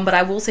 Yeah. But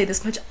I will say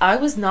this much. I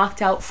was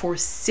knocked out for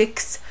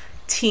 16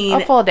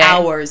 a full day.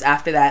 Hours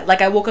after that.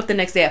 Like, I woke up the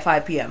next day at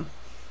 5 p.m.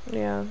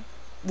 Yeah.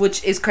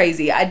 Which is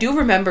crazy. I do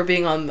remember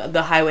being on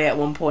the highway at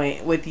one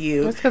point with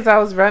you. It's because I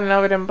was running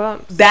over them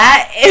bumps.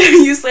 That,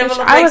 you slammed on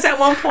the brakes at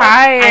one point.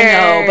 Tired. I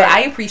know, but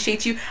I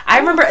appreciate you. I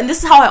remember, and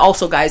this is how I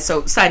also, guys,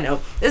 so side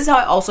note, this is how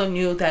I also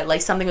knew that,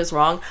 like, something was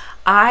wrong.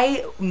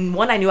 I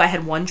knew I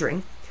had one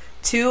drink.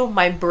 2,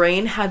 my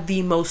brain had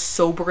the most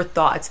sober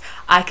thoughts.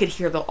 I could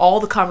hear all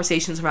the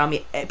conversations around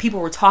me.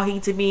 People were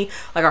talking to me,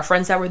 like our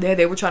friends that were there,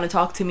 they were trying to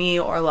talk to me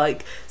or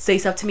like say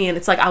stuff to me, and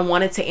it's like I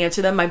wanted to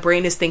answer them. My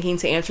brain is thinking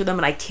to answer them,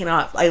 and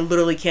I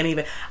literally can't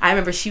even. I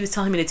remember she was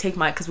telling me to take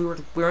because we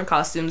were in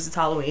costumes, it's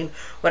Halloween,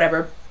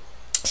 whatever.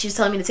 She was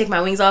telling me to take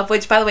my wings off,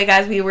 which, by the way,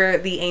 guys, we were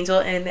the angel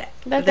and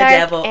the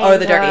devil. Or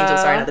the dark angel,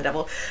 sorry, not the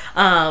devil.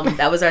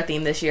 That was our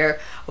theme this year.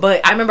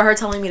 But I remember her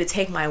telling me to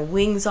take my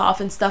wings off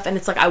and stuff, and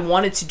it's like I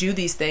wanted to do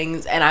these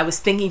things, and I was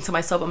thinking to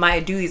myself, am I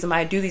to do these? Am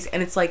I to do these?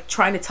 And it's like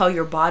trying to tell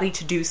your body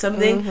to do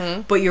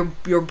something, but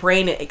your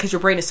brain, because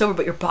your brain is sober,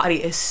 but your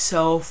body is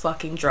so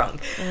fucking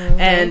drunk.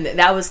 And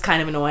that was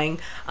kind of annoying.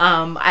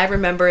 I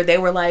remember they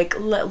were like,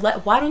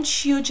 why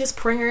don't you just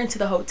bring her into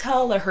the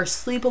hotel, let her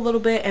sleep a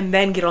little bit, and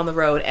then get on the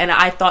road? And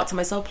I thought to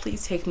myself,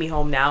 please take me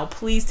home now.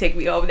 Please take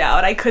me home now.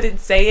 And I couldn't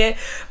say it,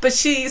 but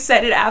she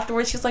said it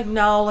afterwards. She's like,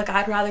 no, like,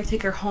 I'd rather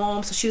take her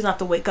home so she doesn't have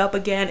to wake up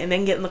again and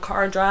then get in the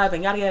car and drive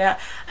and yada yada.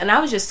 And I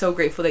was just so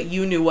grateful that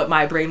you knew what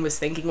my brain was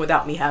thinking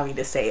without me having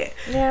to say it.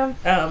 Yeah.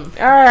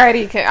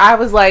 Alrighty. I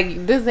was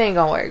like, this ain't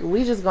gonna work.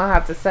 We just gonna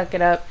have to suck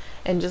it up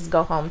and just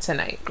go home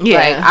tonight. Yeah.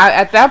 Like,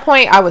 at that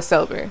point, I was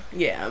sober.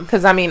 Yeah.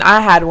 Because, I mean,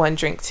 I had one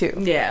drink, too.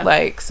 Yeah.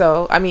 Like,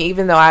 so, I mean,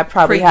 even though I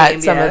probably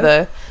had some of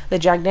the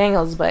Jack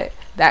Daniels, but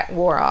that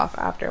wore off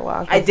after a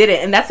while. I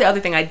didn't. And that's the other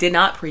thing. I did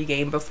not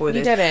pregame before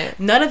this. You didn't.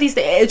 None of these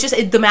things.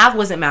 The math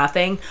wasn't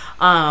mathing.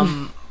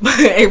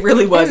 It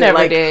really wasn't. It never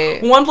like,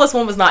 did. 1 +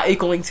 1 was not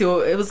equaling 2.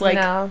 It was like,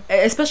 no.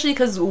 Especially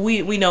because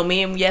we know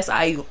me, and yes,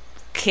 I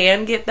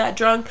can get that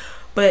drunk,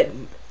 but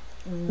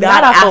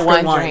not after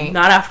one drink.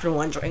 Not after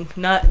one drink.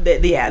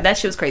 That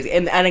shit was crazy.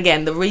 And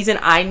again, the reason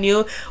I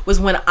knew was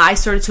when I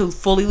started to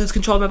fully lose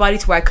control of my body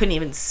to where I couldn't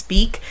even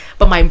speak,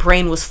 but my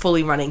brain was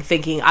fully running,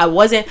 thinking. I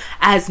wasn't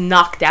as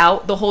knocked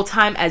out the whole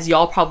time as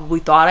y'all probably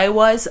thought I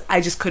was.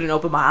 I just couldn't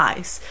open my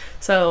eyes.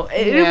 So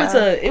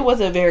it was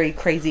a very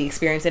crazy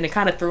experience, and it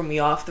kind of threw me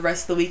off the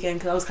rest of the weekend,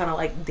 because I was kind of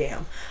like,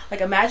 damn.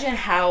 Like, imagine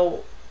how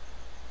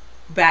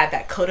bad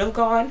that could have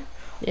gone.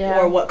 Yeah.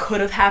 Or what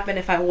could have happened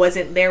if I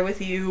wasn't there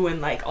with you,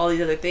 and like all these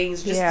other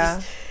things.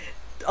 Just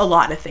a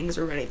lot of things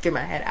were running through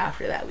my head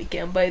after that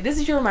weekend. But this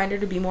is your reminder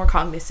to be more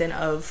cognizant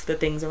of the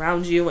things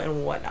around you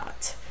and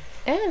whatnot.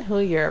 And who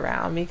you're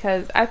around,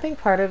 because I think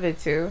part of it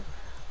too,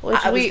 which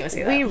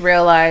we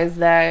realized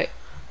that,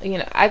 you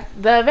know,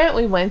 the event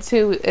we went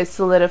to, it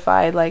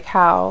solidified like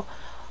how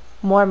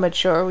more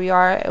mature we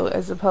are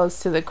as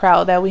opposed to the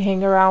crowd that we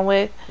hang around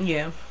with.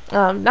 Yeah.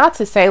 Not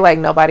to say like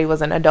nobody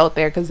was an adult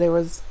there, because there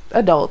was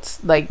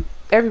adults, like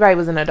everybody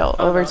was an adult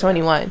over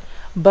 21,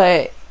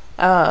 but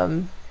I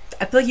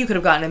feel like you could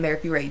have gotten in there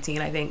if you were 18,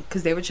 I think,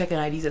 because they were checking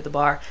IDs at the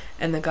bar,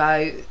 and the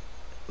guy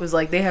was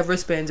like, they have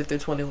wristbands if they're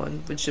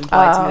 21, which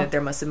implied to me that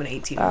there must have been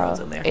 18-year-olds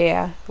in there.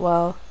 Yeah,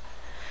 well,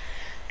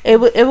 it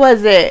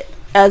wasn't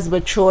as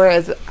mature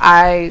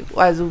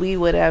as we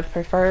would have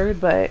preferred,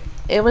 but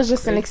it was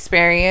just an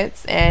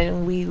experience,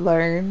 and we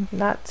learned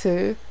not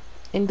to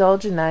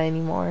indulge in that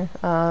anymore.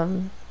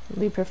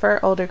 We prefer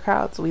older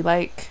crowds. We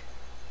like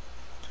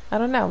I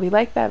don't know. We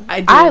like that.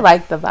 I do. I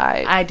like the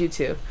vibe. I do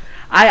too.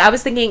 I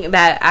was thinking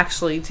that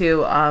actually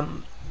too.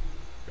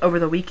 Over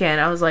the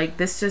weekend, I was like,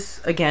 this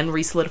just again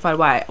re-solidified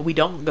why we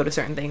don't go to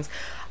certain things,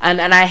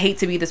 and I hate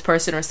to be this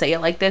person or say it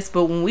like this,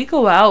 but when we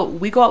go out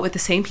with the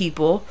same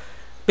people,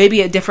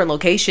 maybe at different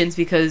locations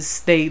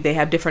because they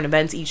have different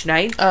events each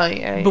night. Oh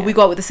yeah. But we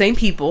go out with the same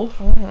people.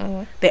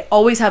 Mm-hmm. They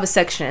always have a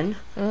section,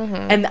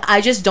 and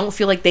I just don't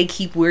feel like they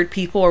keep weird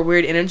people or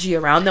weird energy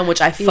around them,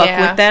 which I fuck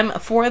with them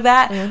for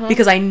that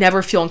because I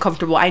never feel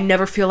uncomfortable. I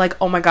never feel like,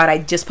 oh my god, I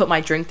just put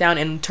my drink down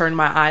and turned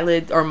my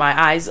eyelid or my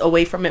eyes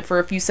away from it for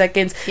a few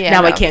seconds.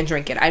 Now I can't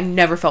drink it. I've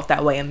never felt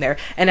that way in there,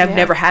 and I've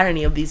never had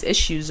any of these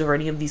issues or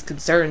any of these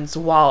concerns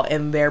while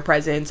in their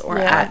presence or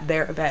at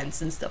their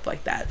events and stuff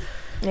like that.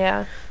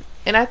 Yeah.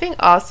 And I think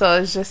also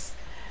it's just,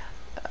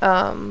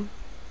 I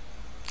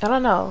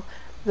don't know,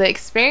 the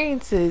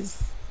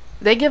experiences,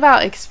 they give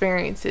out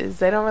experiences.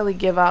 They don't really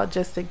give out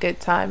just a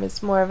good time.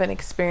 It's more of an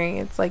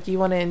experience. Like, you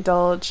want to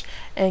indulge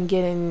and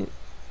get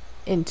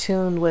in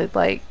tune with,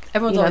 like,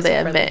 everyone's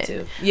the event.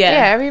 Too. Yeah,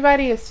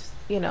 everybody is,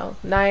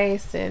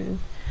 nice and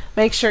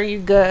make sure you're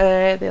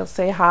good. They'll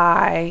say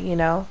hi,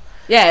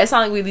 Yeah, it's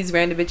not like we these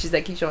random bitches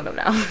that keep showing up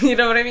now. You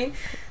know what I mean?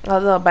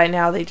 Although by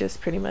now they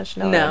just pretty much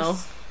know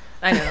us.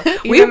 I know.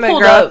 We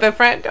pulled up at the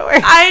front door.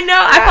 I know.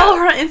 I follow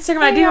her on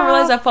Instagram. I didn't even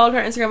realize I followed her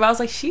on Instagram. But I was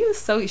like, she's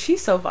so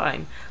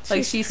fine.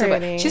 Like, she's so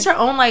fine. She's her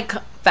own like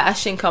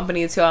fashion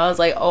company too. I was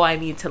like, oh, I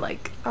need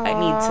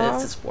to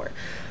support.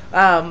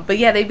 But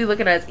yeah, they'd be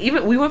looking at us.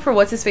 Even we went for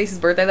what's his face's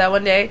birthday that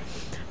one day,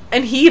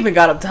 and he even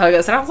got up to hug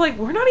us, and I was like,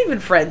 we're not even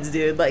friends,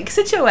 dude. Like,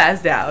 sit your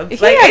ass down.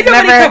 Like, ain't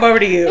nobody come over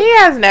to you. He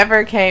has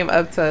never came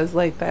up to us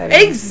like that.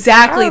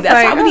 Exactly.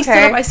 That's why when he stood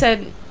up, I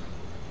said,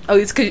 oh,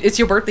 it's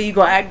your birthday, you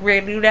gonna act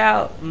brand new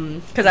now?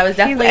 Because I was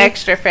definitely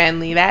extra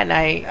friendly that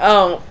night.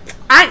 Oh,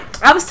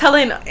 I was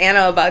telling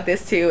Anna about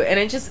this too, and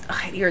it just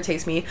it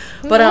irritates me.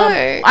 But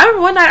I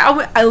remember one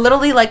night I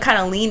literally like kind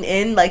of leaned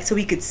in like so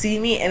he could see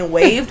me and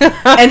waved,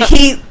 and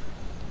he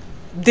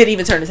didn't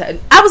even turn his head.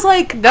 I was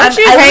like, don't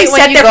you hate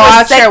when you go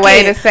out your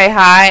way to say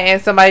hi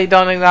and somebody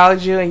don't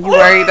acknowledge you and you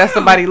worried that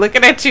somebody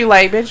looking at you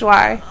like, bitch,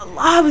 why?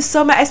 I was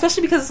so mad,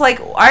 especially because it's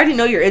like, I already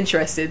know you're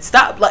interested.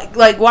 Stop,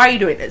 like why are you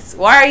doing this?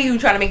 Why are you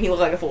trying to make me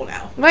look like a fool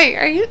now? Wait,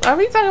 are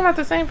we talking about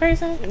the same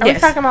person? Are we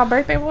talking about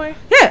birthday boy?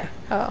 Yeah.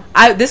 Oh.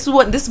 This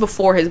is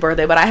before his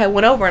birthday, but I had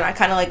went over and I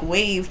kind of like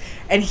waved,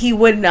 and he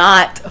would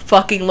not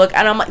fucking look.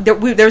 And I'm like,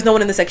 there's no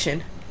one in the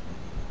section.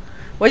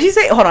 What'd you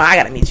say? Hold on, I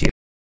gotta meet you.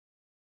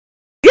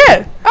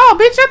 Yeah. Oh,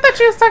 bitch! I thought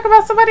you was talking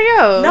about somebody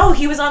else. No,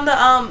 he was on the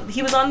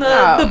he's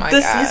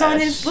on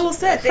his little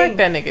set thing. Fuck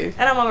that nigga.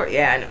 And I'm over.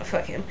 Yeah, I know.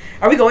 Fuck him.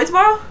 Are we going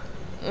tomorrow?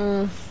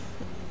 I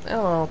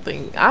don't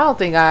think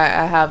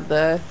I have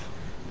the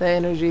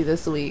energy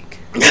this week.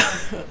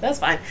 That's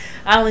fine.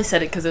 I only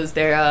said it because it was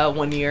their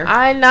 1 year.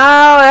 I know.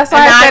 That's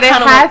why I said it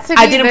had to be.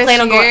 I didn't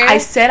plan on going. I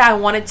said I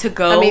wanted to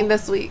go. I mean,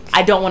 this week.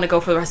 I don't want to go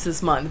for the rest of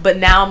this month. But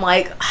now I'm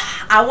like,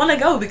 I want to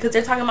go because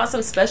they're talking about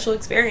some special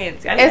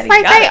experience. It's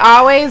like they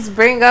always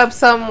bring up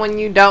something when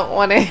you don't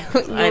want to.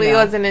 You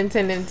wasn't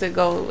intending to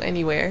go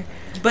anywhere.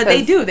 But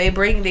they do. They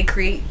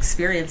create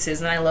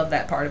experiences, and I love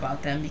that part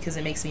about them because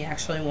it makes me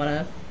actually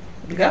want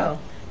to go.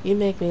 You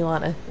make me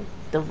want to.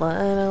 The one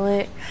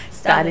I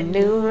start a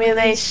new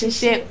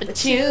relationship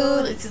with you.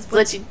 This is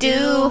what you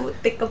do.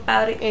 Think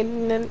about it.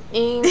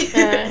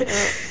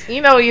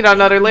 You know you don't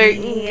know the lyric.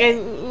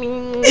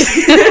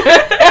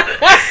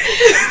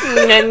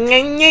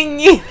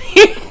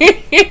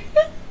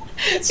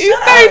 You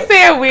start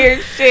saying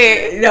weird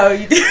shit. No,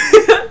 you do.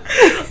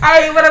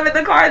 Alright, when I'm in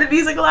the car, the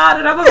music loud,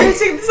 and I'm over here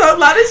singing so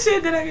loud of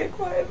shit that I get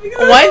quiet.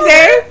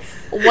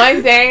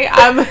 One day,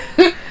 I'm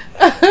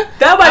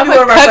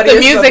gonna cut the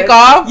music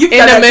off in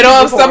the middle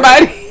of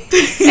somebody,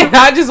 and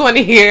I just want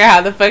to hear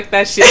how the fuck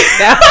that shit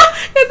sounds.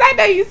 Because I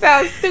know you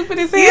sound stupid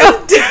as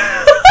hell.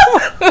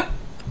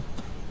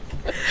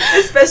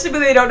 Especially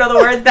when they don't know the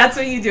words. That's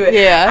when you do it.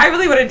 Yeah, I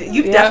really want to.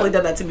 You've definitely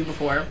done that to me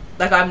before.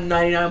 Like, I'm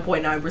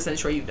 99.9%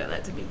 sure you've done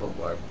that to me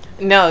before.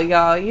 No,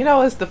 y'all. You know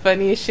what's the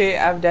funniest shit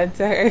I've done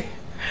to her?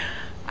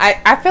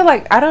 I feel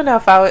like, I don't know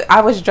if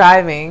I was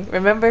driving.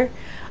 Remember?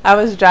 I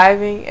was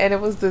driving, and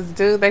it was this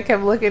dude that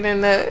kept looking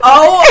in the...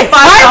 Oh, my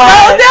I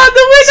God. rolled down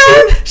the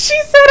window.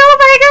 She said, oh,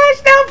 my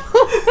gosh, no.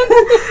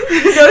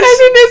 And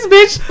then this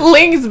bitch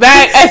leans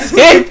back as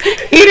if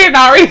he didn't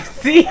already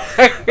see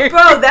her.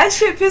 Bro, that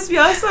shit pissed me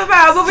off so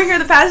bad. I'm over here in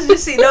the passenger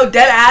seat, no,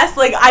 dead ass.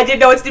 Like, I didn't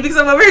know what to do because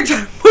I'm over here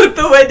trying to put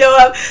the window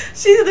up.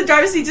 She's in the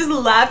driver's seat just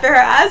laughing her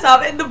ass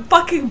off, and the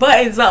fucking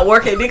button's not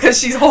working because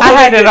she's holding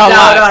it down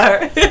on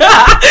her.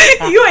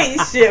 You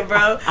ain't shit,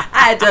 bro.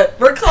 I had to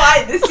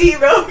recline the seat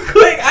real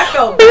quick. I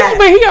felt bad.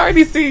 But he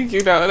already seen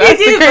you, though. That's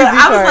he did, the crazy but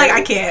I was part. like,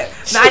 I can't.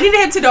 No, I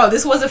needed him to know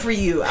this wasn't for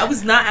you. I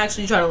was not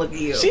actually trying to look at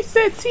you. She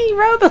said, T,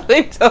 roll the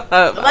window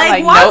up.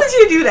 Like, why would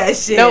you do that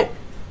shit? Nope.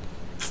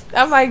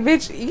 I'm like,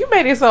 bitch, you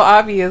made it so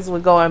obvious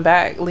with going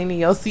back, leaning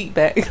your seat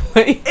back. It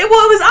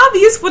was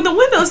obvious when the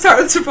window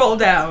started to roll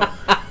down.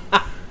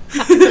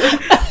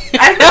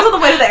 I fell on the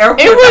way to the airport.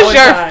 It was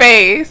your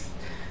face.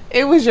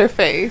 It was your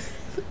face.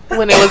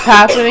 when it was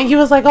happening. He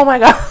was like, "Oh my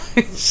gosh!"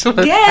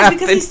 Yes,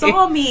 because he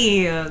saw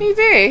me. He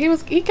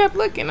did. He kept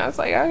looking. I was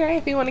like, "Okay,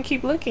 if you want to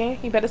keep looking,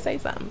 he better say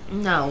something."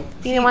 No,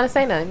 he didn't want to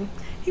say nothing.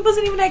 He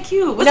wasn't even that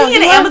cute. Was No, he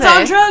in he an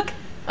Amazon wasn't. truck?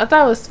 I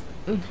thought it was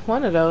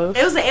one of those.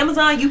 It was an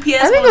Amazon UPS.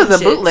 I think it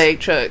was a bootleg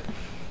truck.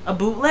 A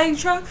bootleg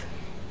truck?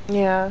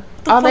 Yeah.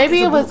 The fuck maybe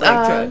is a it was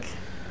bootleg truck?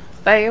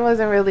 like it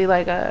wasn't really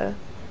like a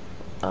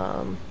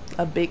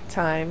big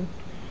time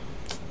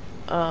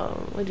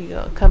what do you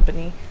go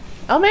company.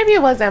 Oh, maybe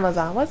it was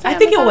Amazon. I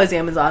think it was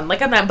Amazon.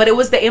 Like I'm not, but it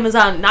was the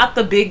Amazon, not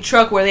the big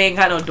truck where they ain't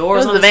got no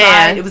doors on the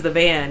side. It was the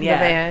van. Yeah, the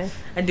van.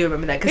 I do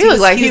remember that because He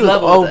looked like he was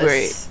over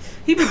it.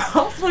 He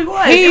probably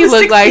was. He was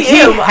looked like 6 he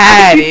p.m.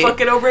 had I'd be it.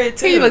 fucking over it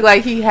too. He looked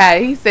like he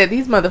had. He said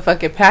these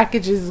motherfucking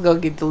packages is gonna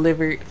get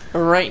delivered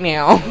right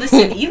now.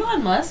 Listen,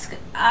 Elon Musk.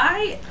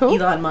 Who?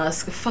 Elon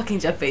Musk. Fucking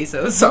Jeff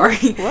Bezos. Sorry.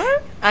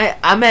 What?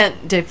 I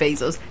meant Jeff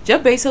Bezos.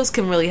 Jeff Bezos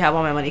can really have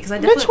all my money because I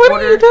definitely Bitch, what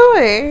are you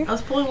doing? I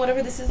was pulling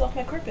whatever this is off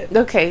my carpet.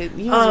 Okay.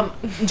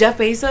 Jeff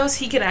Bezos,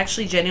 he can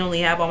actually genuinely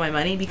have all my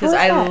money because Who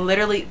is that?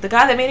 literally the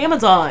guy that made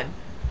Amazon.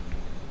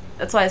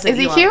 That's why I said Is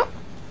he Elon.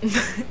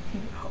 cute?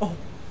 Oh,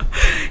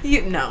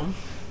 no.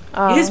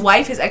 Oh. His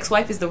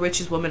ex-wife, is the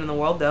richest woman in the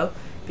world though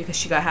because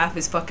she got half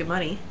his fucking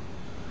money.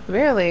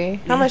 Really?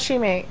 How Yeah. much she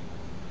make?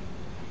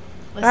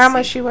 Let's Or how see.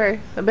 much she worth?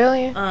 $1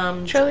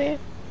 billion? Trillion?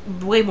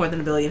 Way more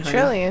than $1 billion. Honey.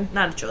 Trillion.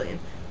 Not a trillion.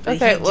 But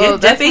Okay,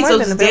 Jeff that's more Bezos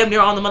than is $1 billion. damn near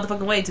on the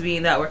motherfucking way to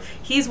being that worth.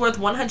 He's worth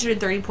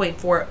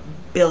 $130.4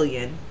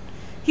 billion.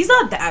 He's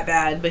not that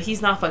bad, but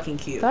he's not fucking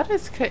cute. That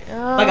is crazy.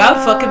 Like I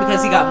would fuck him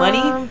because he got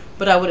money,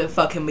 but I wouldn't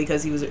fuck him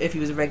because if he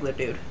was a regular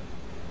dude.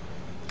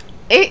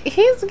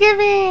 He's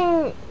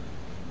giving.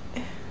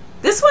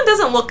 This one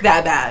doesn't look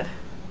that bad.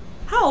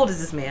 How old is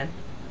this man?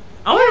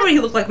 I wonder what he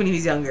looked like when he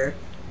was younger.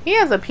 He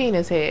has a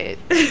penis head.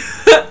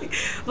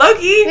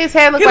 Loki. His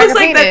head looks he like looks a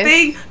like that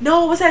penis. thing.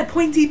 No, what's that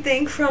pointy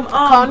thing from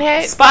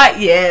Conehead? Spy?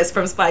 Yes,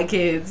 from Spy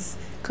Kids.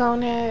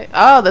 Cone head.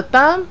 Oh, the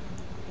thumb?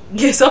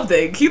 Yeah,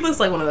 something. He looks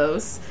like one of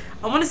those.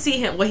 I want to see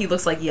him. What he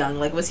looks like young.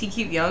 Like, was he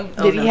cute young?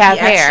 Did he have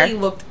hair? Actually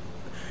looked.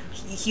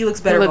 He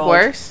looks better. He look bald.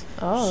 worse?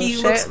 Oh, He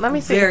shit. looks Let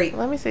me see. very-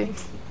 Let me see.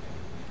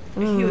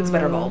 He looks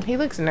better bald. He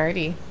looks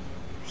nerdy.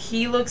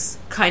 He looks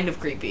kind of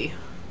creepy.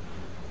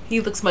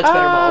 He looks much better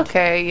bald.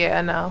 Okay,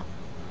 yeah, no.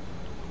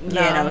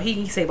 Yeah, no, he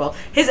can say bald.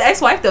 His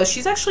ex-wife though,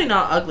 she's actually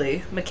not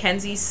ugly.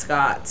 Mackenzie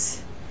Scott.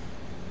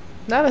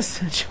 That is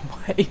such a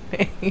white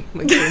name.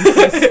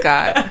 Mackenzie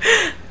Scott.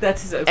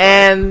 That's his ex-wife.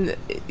 And,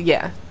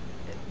 yeah.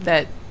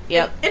 That,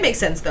 yep. It makes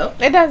sense though.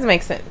 It does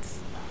make sense.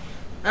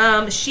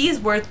 She is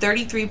worth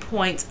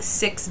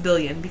 $33.6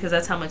 billion because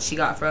that's how much she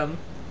got from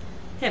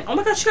him. Oh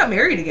my god, she got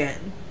married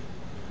again.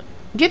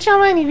 Get your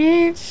money,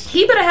 bitch.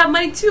 He better have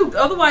money too.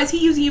 Otherwise, he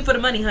using you for the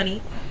money,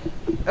 honey.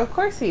 Of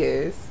course he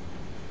is.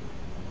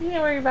 You ain't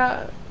worry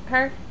about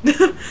her.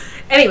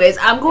 Anyways,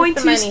 I'm going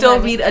It's to the money, still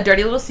honey. read a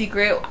dirty little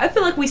secret. I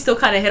feel like we still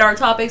kind of hit our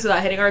topics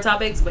without hitting our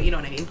topics, but you know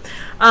what I mean.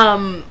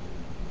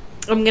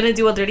 I'm gonna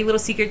do a dirty little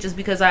secret just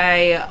because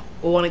I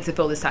wanted to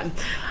fill this time.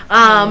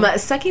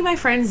 Sucking my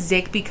friend's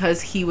dick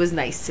because he was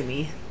nice to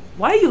me.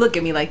 Why do you look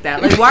at me like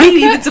that? Like, why are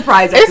you even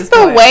surprised at It's this the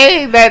point?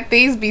 way that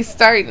these be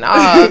starting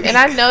off. And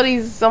I know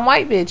these some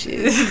white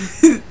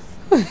bitches.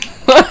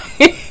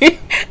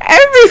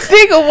 Every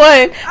single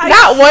one.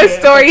 Not one can't.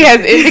 story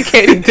has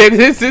indicated that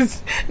this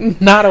is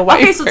not a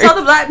white Okay, so person. tell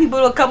the black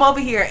people to come over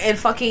here and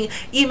fucking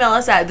email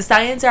us at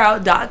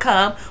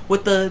thescienceout.com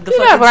with the You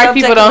know, fucking black subject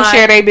people don't line.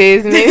 share their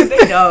business.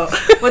 They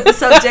don't. With the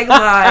subject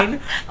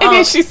line. And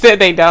then she said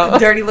they don't.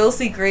 Dirty little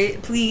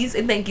secret, please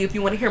and thank you. If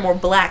you want to hear more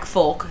black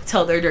folk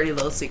tell their dirty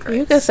little secrets.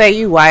 You could say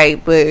you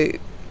white, but,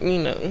 you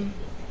know,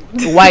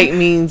 white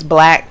means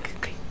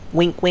black.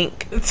 Wink,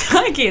 wink.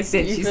 I can't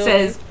stand. You She feel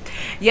says,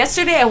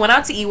 yesterday I went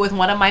out to eat with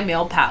one of my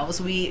male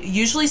pals. We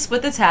usually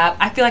split the tab.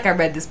 I feel like I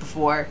read this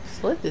before.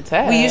 Split the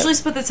tab. We usually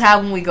split the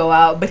tab when we go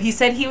out, but he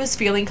said he was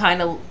feeling kind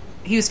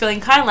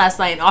last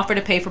night and offered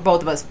to pay for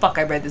both of us. Fuck,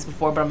 I read this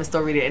before, but I'm gonna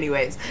still read it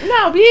anyways.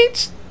 No,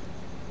 bitch.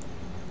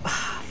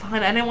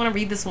 Fine, I didn't want to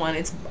read this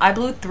one. I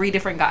blew 3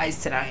 different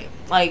guys tonight.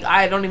 Like,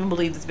 I don't even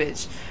believe this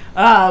bitch.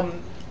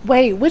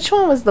 Wait, which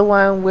one was the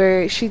one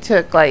where she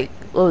took, like,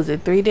 what was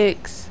it, 3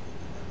 dicks?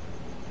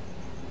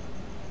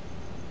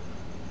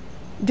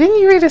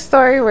 Didn't you read a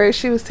story where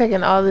she was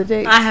taking all the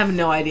dicks? I have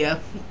no idea.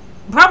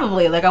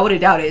 Probably, like, I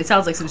wouldn't doubt it. It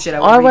sounds like some shit I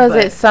would Or read, was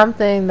but it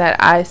something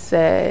that I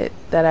said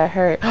that I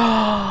heard?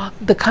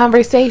 The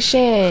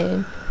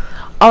conversation.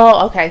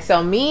 Oh, okay.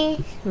 So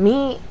me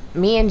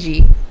and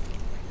G.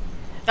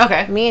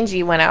 Okay. Me and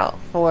G went out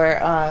for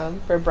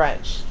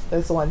brunch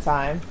this one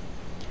time.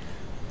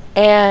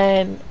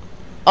 And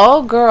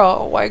old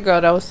girl, white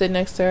girl that was sitting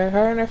next to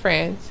her and her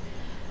friends,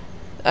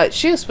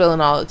 she was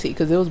spilling all the tea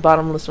because it was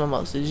bottomless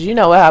mimosas. You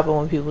know what happens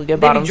when people get They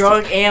be bottomless.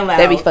 drunk and loud.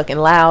 They be fucking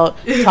loud,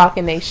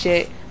 talking they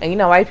shit. And you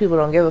know, white people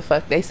don't give a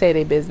fuck. They say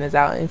their business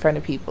out in front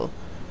of people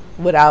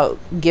without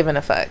giving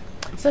a fuck.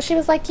 So she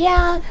was like,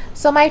 yeah,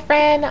 so my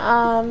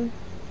friend,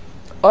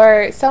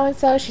 or so and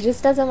so, she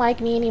just doesn't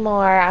like me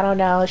anymore. I don't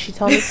know. She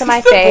told me to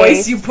my the face.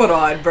 voice you put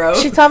on, bro.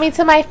 She told me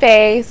to my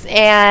face,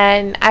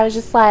 and I was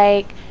just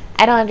like,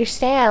 I don't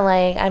understand.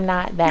 Like, I'm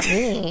not that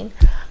mean.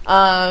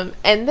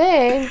 And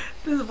then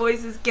this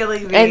voice is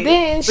killing me. And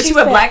then was she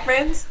with black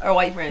friends or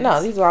white friends?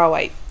 No, these were all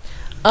white.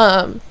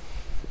 And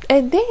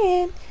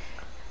then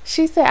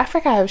she said, I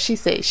forgot what she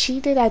said.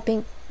 She did. I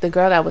think the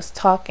girl that was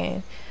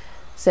talking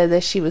said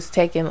that she was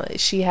taking.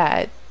 She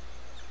had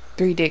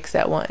 3 dicks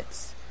at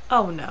once.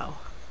 Oh no.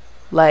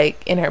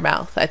 Like in her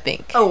mouth, I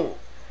think. Oh.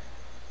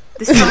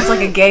 This sounds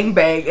like a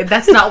gangbang, and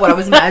that's not what I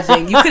was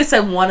imagining. You could have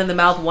said one in the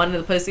mouth, one in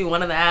the pussy,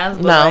 one in the ass,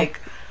 but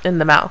like in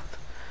the mouth.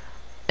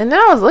 And then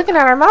I was looking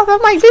at her mouth.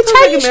 I'm like, bitch,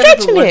 how you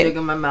stretching one it? Dick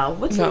in my mouth.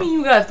 What do you mean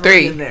you got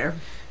 3 in there?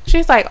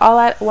 She's like, all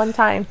at one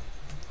time.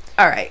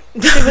 All right.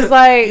 She was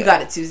like, you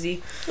got it,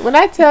 Susie. When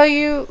I tell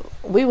you,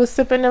 we was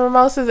sipping the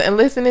mimosas and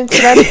listening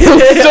to that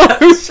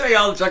story. I'm sure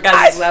y'all drunk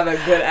out and have a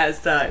good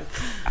ass time.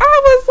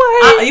 I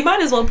was like, you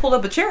might as well pull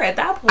up a chair at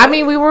that point. I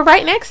mean, we were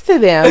right next to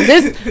them.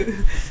 This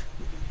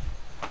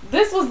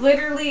was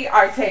literally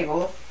our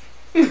table.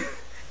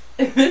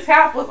 This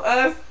half was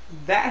us.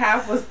 That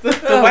half was the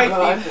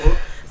white people.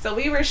 So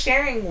we were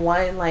sharing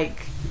one,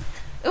 like,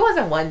 it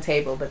wasn't one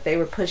table, but they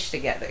were pushed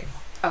together.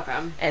 Okay.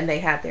 And they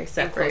had their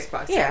separate. Close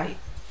proximity. Yeah.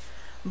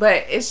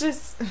 But it's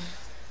just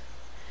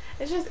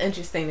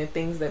interesting the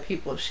things that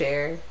people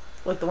share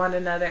with one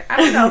another. I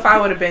don't know if I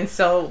would have been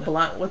so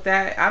blunt with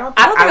that. I don't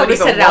think I would have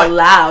said it out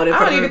loud. I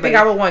don't even think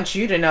I would want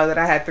you to know that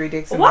I had 3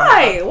 dicks in my mouth.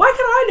 Why? Why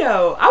can I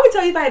know? I would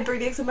tell you if I had 3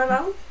 dicks in my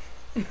mouth.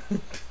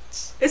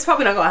 It's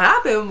probably not gonna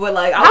happen, but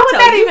like, how would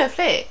that even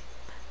fit?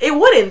 It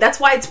wouldn't.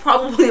 That's why it's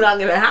probably not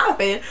gonna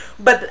happen.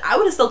 But I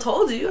would have still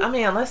told you. I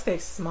mean, unless they're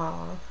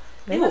small.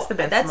 They must have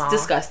been That's small.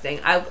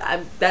 disgusting.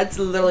 That's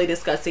literally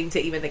disgusting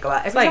to even think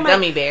about. It's like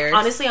gummy bears.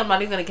 Honestly, I'm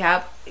not even gonna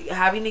cap.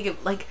 Having to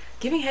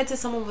giving head to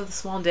someone with a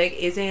small dick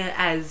isn't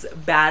as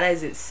bad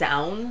as it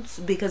sounds,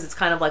 because it's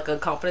kind of like a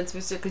confidence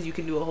booster because you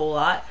can do a whole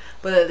lot.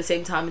 But at the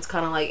same time, it's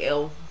kind of like,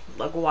 ew.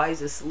 Like, why is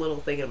this little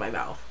thing in my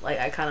mouth? Like,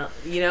 I kind of,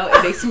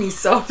 it makes me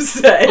so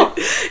upset.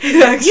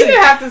 You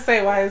didn't have to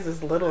say, why is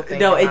this little thing?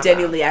 No, it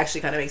genuinely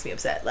actually kind of makes me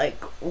upset.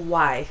 Like,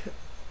 why?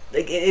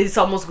 Like, it's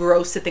almost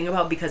gross to think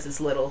about because it's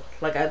little.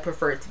 Like, I'd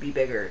prefer it to be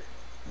bigger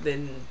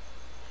than...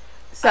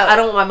 So I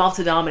don't want my mouth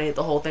to dominate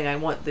the whole thing. I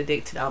want the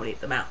dick to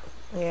dominate the mouth.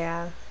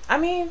 Yeah. I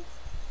mean,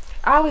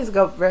 I always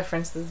go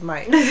reference this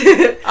mic.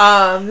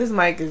 This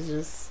mic is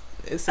just...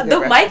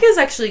 The mic is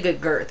actually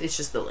good girth. It's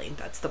just the length.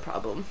 That's the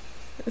problem.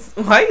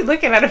 Why are you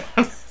looking at it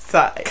from the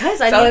side?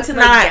 Because I need to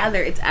not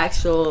gather. It's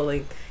actual,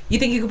 like... You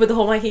think you could put the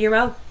whole mic in your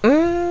mouth?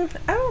 I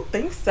don't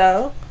think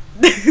so.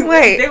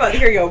 Wait. They're about to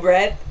hear your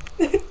bread.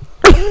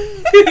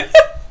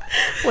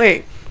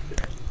 Wait.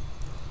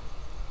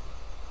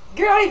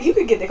 Girl, you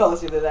could get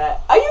closer to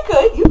that.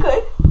 Oh, you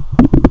could.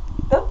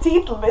 Them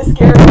teeth a bit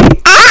scary.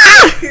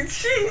 Ah!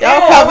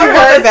 Y'all probably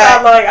heard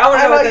that.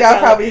 I know y'all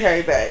probably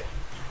heard that.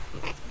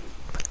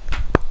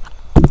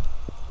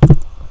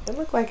 It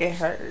looked like it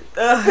hurt.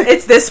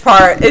 It's this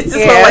part. It's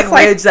this little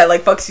ridge that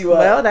fucks you up.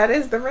 Well, that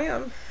is the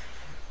rim.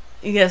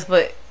 Yes,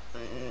 but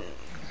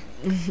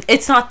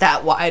it's not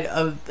that wide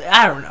of...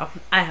 I don't know.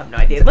 I have no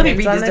idea. Let me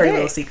read this dirty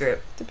little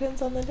secret.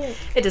 Depends on the day.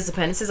 It does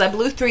depend. It says, I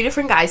blew 3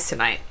 different guys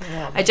tonight.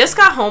 I just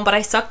got home, but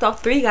I sucked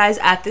off 3 guys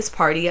at this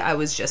party I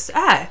was just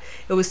at.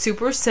 It was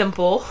super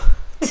simple,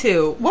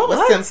 too. What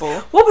was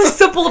simple? What was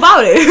simple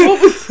about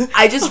it?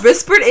 I just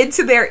whispered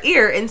into their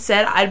ear and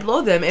said I'd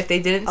blow them if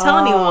they didn't tell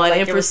anyone,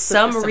 and for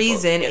some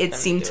reason it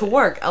seemed to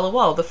work.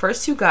 LOL. The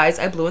first 2 guys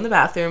I blew in the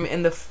bathroom,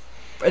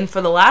 and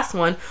for the last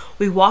one,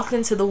 we walked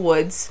into the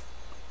woods.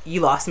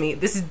 You lost me.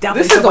 This is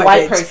definitely a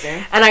white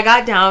person. And I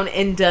got down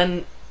and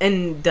done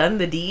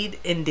the deed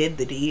and did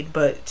the deed,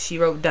 but she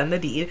wrote done the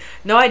deed.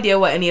 No idea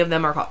what any of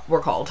them were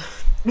called.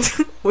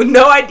 With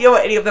no idea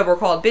what any of them were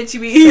called. Bitch,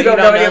 you don't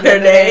know any of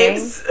their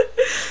names.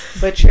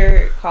 But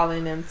you're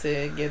calling them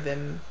to give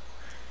them.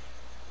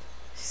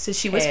 So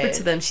she whispered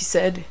to them. She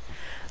said,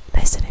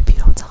 "Listen, if you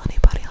don't tell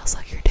anybody else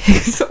like your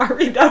dick."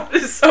 Sorry, that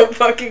was so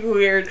fucking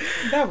weird.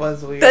 That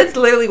was weird. That's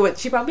literally what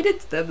she probably did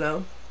to them,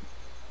 though,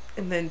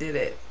 and then did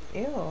it.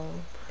 Ew.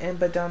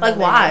 But don't know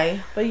why?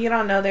 Name. But you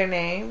don't know their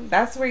name.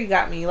 That's where you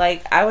got me.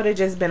 Like, I would have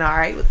just been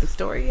alright with the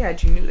story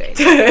had you knew they.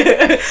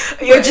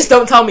 You just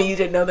don't tell me you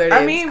didn't know their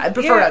names. I mean, I'd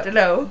prefer not to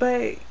know.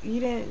 But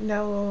you didn't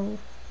know.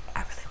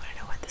 I really want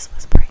to know what this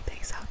whispering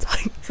thing sounds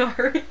like.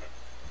 Sorry.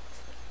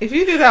 If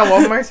you do that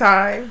one more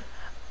time,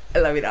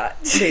 let me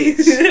not.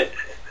 Bitch.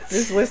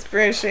 This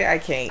whispering shit, I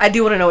can't. I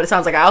do want to know what it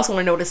sounds like. I also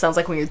want to know what it sounds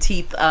like when your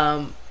teeth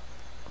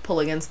pull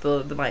against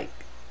the mic.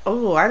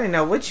 Oh, I didn't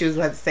know what you was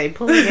about to say.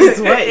 Pulling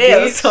against what?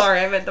 Yeah, sorry,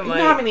 I meant the mic.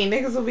 You know how many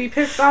niggas will be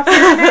pissed off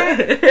hearing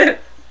that?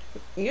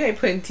 You ain't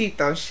putting teeth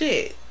on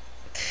shit.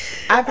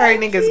 I've heard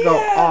niggas go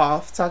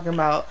off talking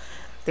about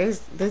there's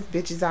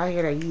bitches out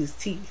here that use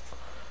teeth.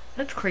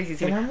 That's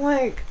crazy. And I'm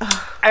like,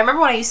 I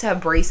remember when I used to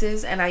have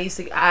braces, and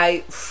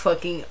I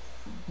fucking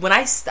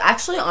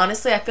actually,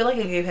 honestly, I feel like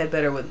I gave head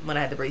better when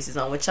I had the braces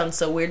on, which sounds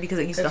so weird because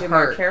it used to hurt.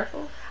 More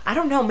careful? I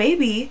don't know,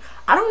 maybe.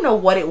 I don't know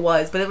what it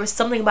was, but there was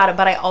something about it.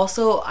 But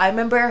I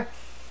remember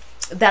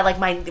that like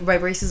my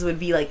braces would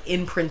be like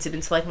imprinted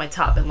into like my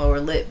top and lower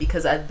lip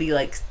because I'd be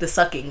like the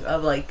sucking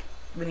of like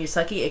when you're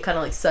sucking, it kind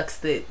of like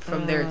sucks it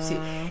from there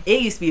too.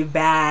 It used to be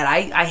bad.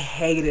 I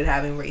hated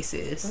having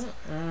braces.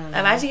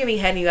 Imagine giving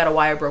head and you got a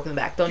wire broken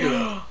back. Don't do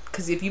it,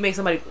 because if you make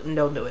somebody,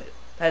 don't do it.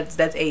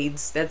 That's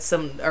AIDS. That's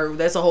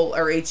that's a whole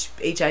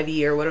HIV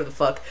or whatever the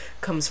fuck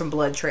comes from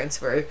blood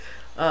transfer,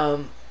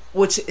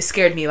 which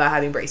scared me about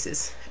having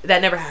braces.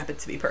 That never happened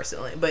to me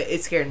personally, but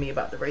it scared me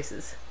about the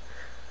braces.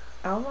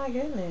 Oh my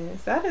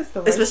goodness, that is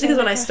the worst. Especially because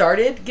when I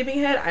started giving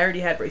head, I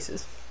already had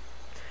braces.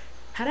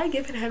 Had I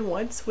given head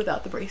once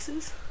without the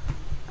braces?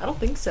 I don't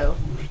think so.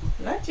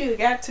 Not you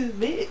got to,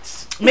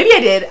 bitch. Maybe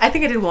I did. I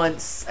think I did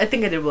once.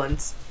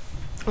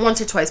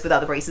 Once or twice without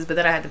the braces, but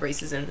then I had the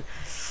braces and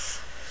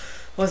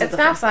it's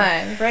not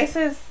fun.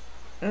 Braces,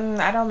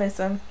 I don't miss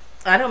them.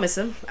 I don't miss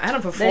them. I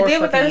don't prefer. They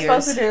did what they were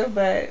supposed to do,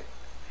 but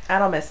I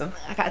don't miss them.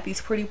 I got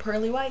these pretty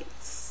pearly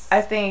whites. I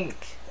think,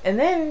 and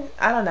then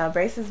I don't know.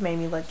 Braces made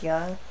me look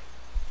young.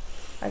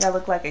 Like I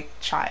look like a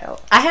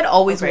child. I had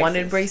always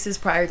wanted braces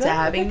prior to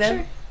having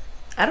them.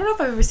 I don't know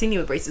if I've ever seen you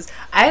with braces.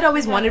 I had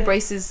always wanted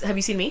braces. Have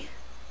you seen me?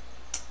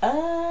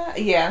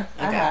 Yeah,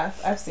 okay. I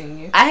have. I've seen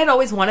you. I had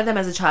always wanted them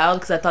as a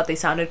child because I thought they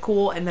sounded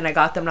cool, and then I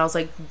got them and I was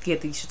like,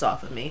 get these shits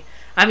off of me.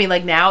 I mean,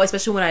 like now,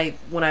 especially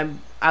when I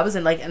was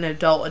in like an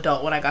adult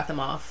when I got them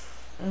off.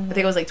 I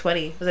think I was like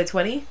 20. Was I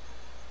 20?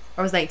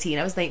 Or was 19?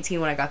 I was 19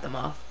 when I got them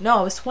off. No,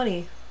 I was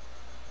 20.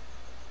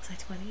 Was I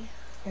 20?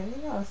 I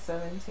think I was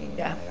 17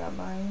 when I got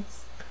mine.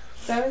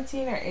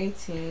 17 or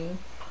 18.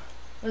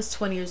 I was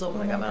 20 years old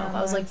when I got mine off.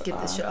 I was like,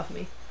 get this shit off of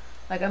me.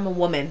 Like, I'm a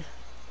woman.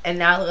 And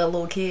now I look like a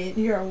little kid.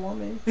 You're a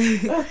woman.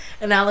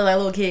 And now I look like a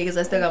little kid because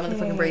I still got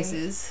motherfucking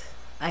braces.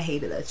 I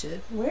hated that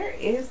shit. Where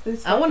is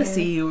this? I want to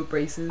see you with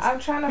braces. I'm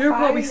trying to You're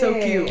find probably it. so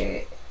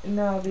cute.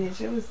 No,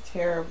 bitch, it was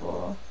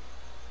terrible.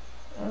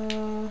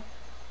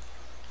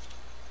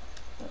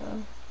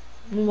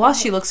 While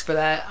she looks for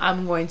that,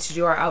 I'm going to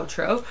do our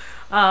outro.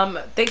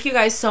 Thank you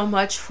guys so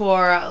much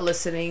for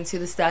listening to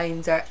The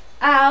Stallions Are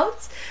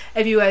Out.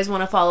 If you guys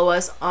want to follow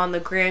us on the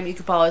gram, you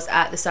can follow us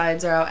at The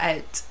Stallions Are Out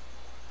at...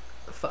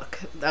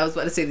 Fuck, I was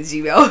about to say the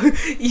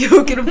Gmail.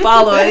 You can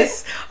follow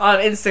us on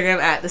Instagram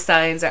at The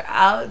Stallions Are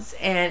Out.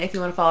 And if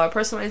you want to follow our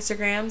personal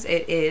Instagrams,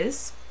 it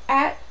is...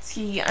 at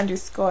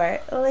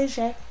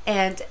T_Leisure.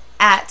 And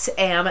at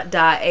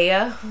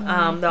am.aya.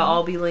 They'll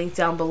all be linked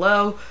down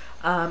below.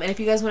 And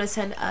if you guys want to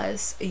send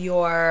us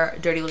your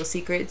dirty little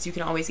secrets, you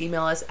can always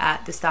email us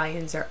at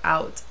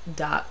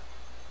thestallionsareout.gmail.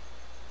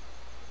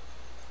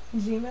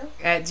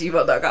 At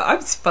gmail.com. I'm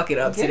just fucking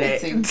up today.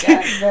 Can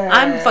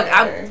I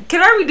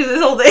redo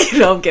this whole thing?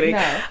 No, I'm kidding.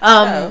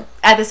 No.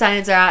 At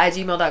thestallionsareout at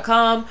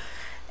gmail.com.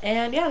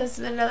 And yeah, this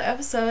is another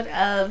episode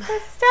of The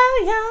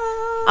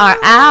Stallions Are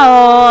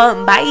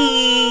Out.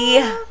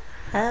 Bye.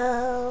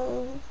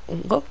 Oh.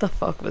 What the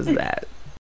fuck was that?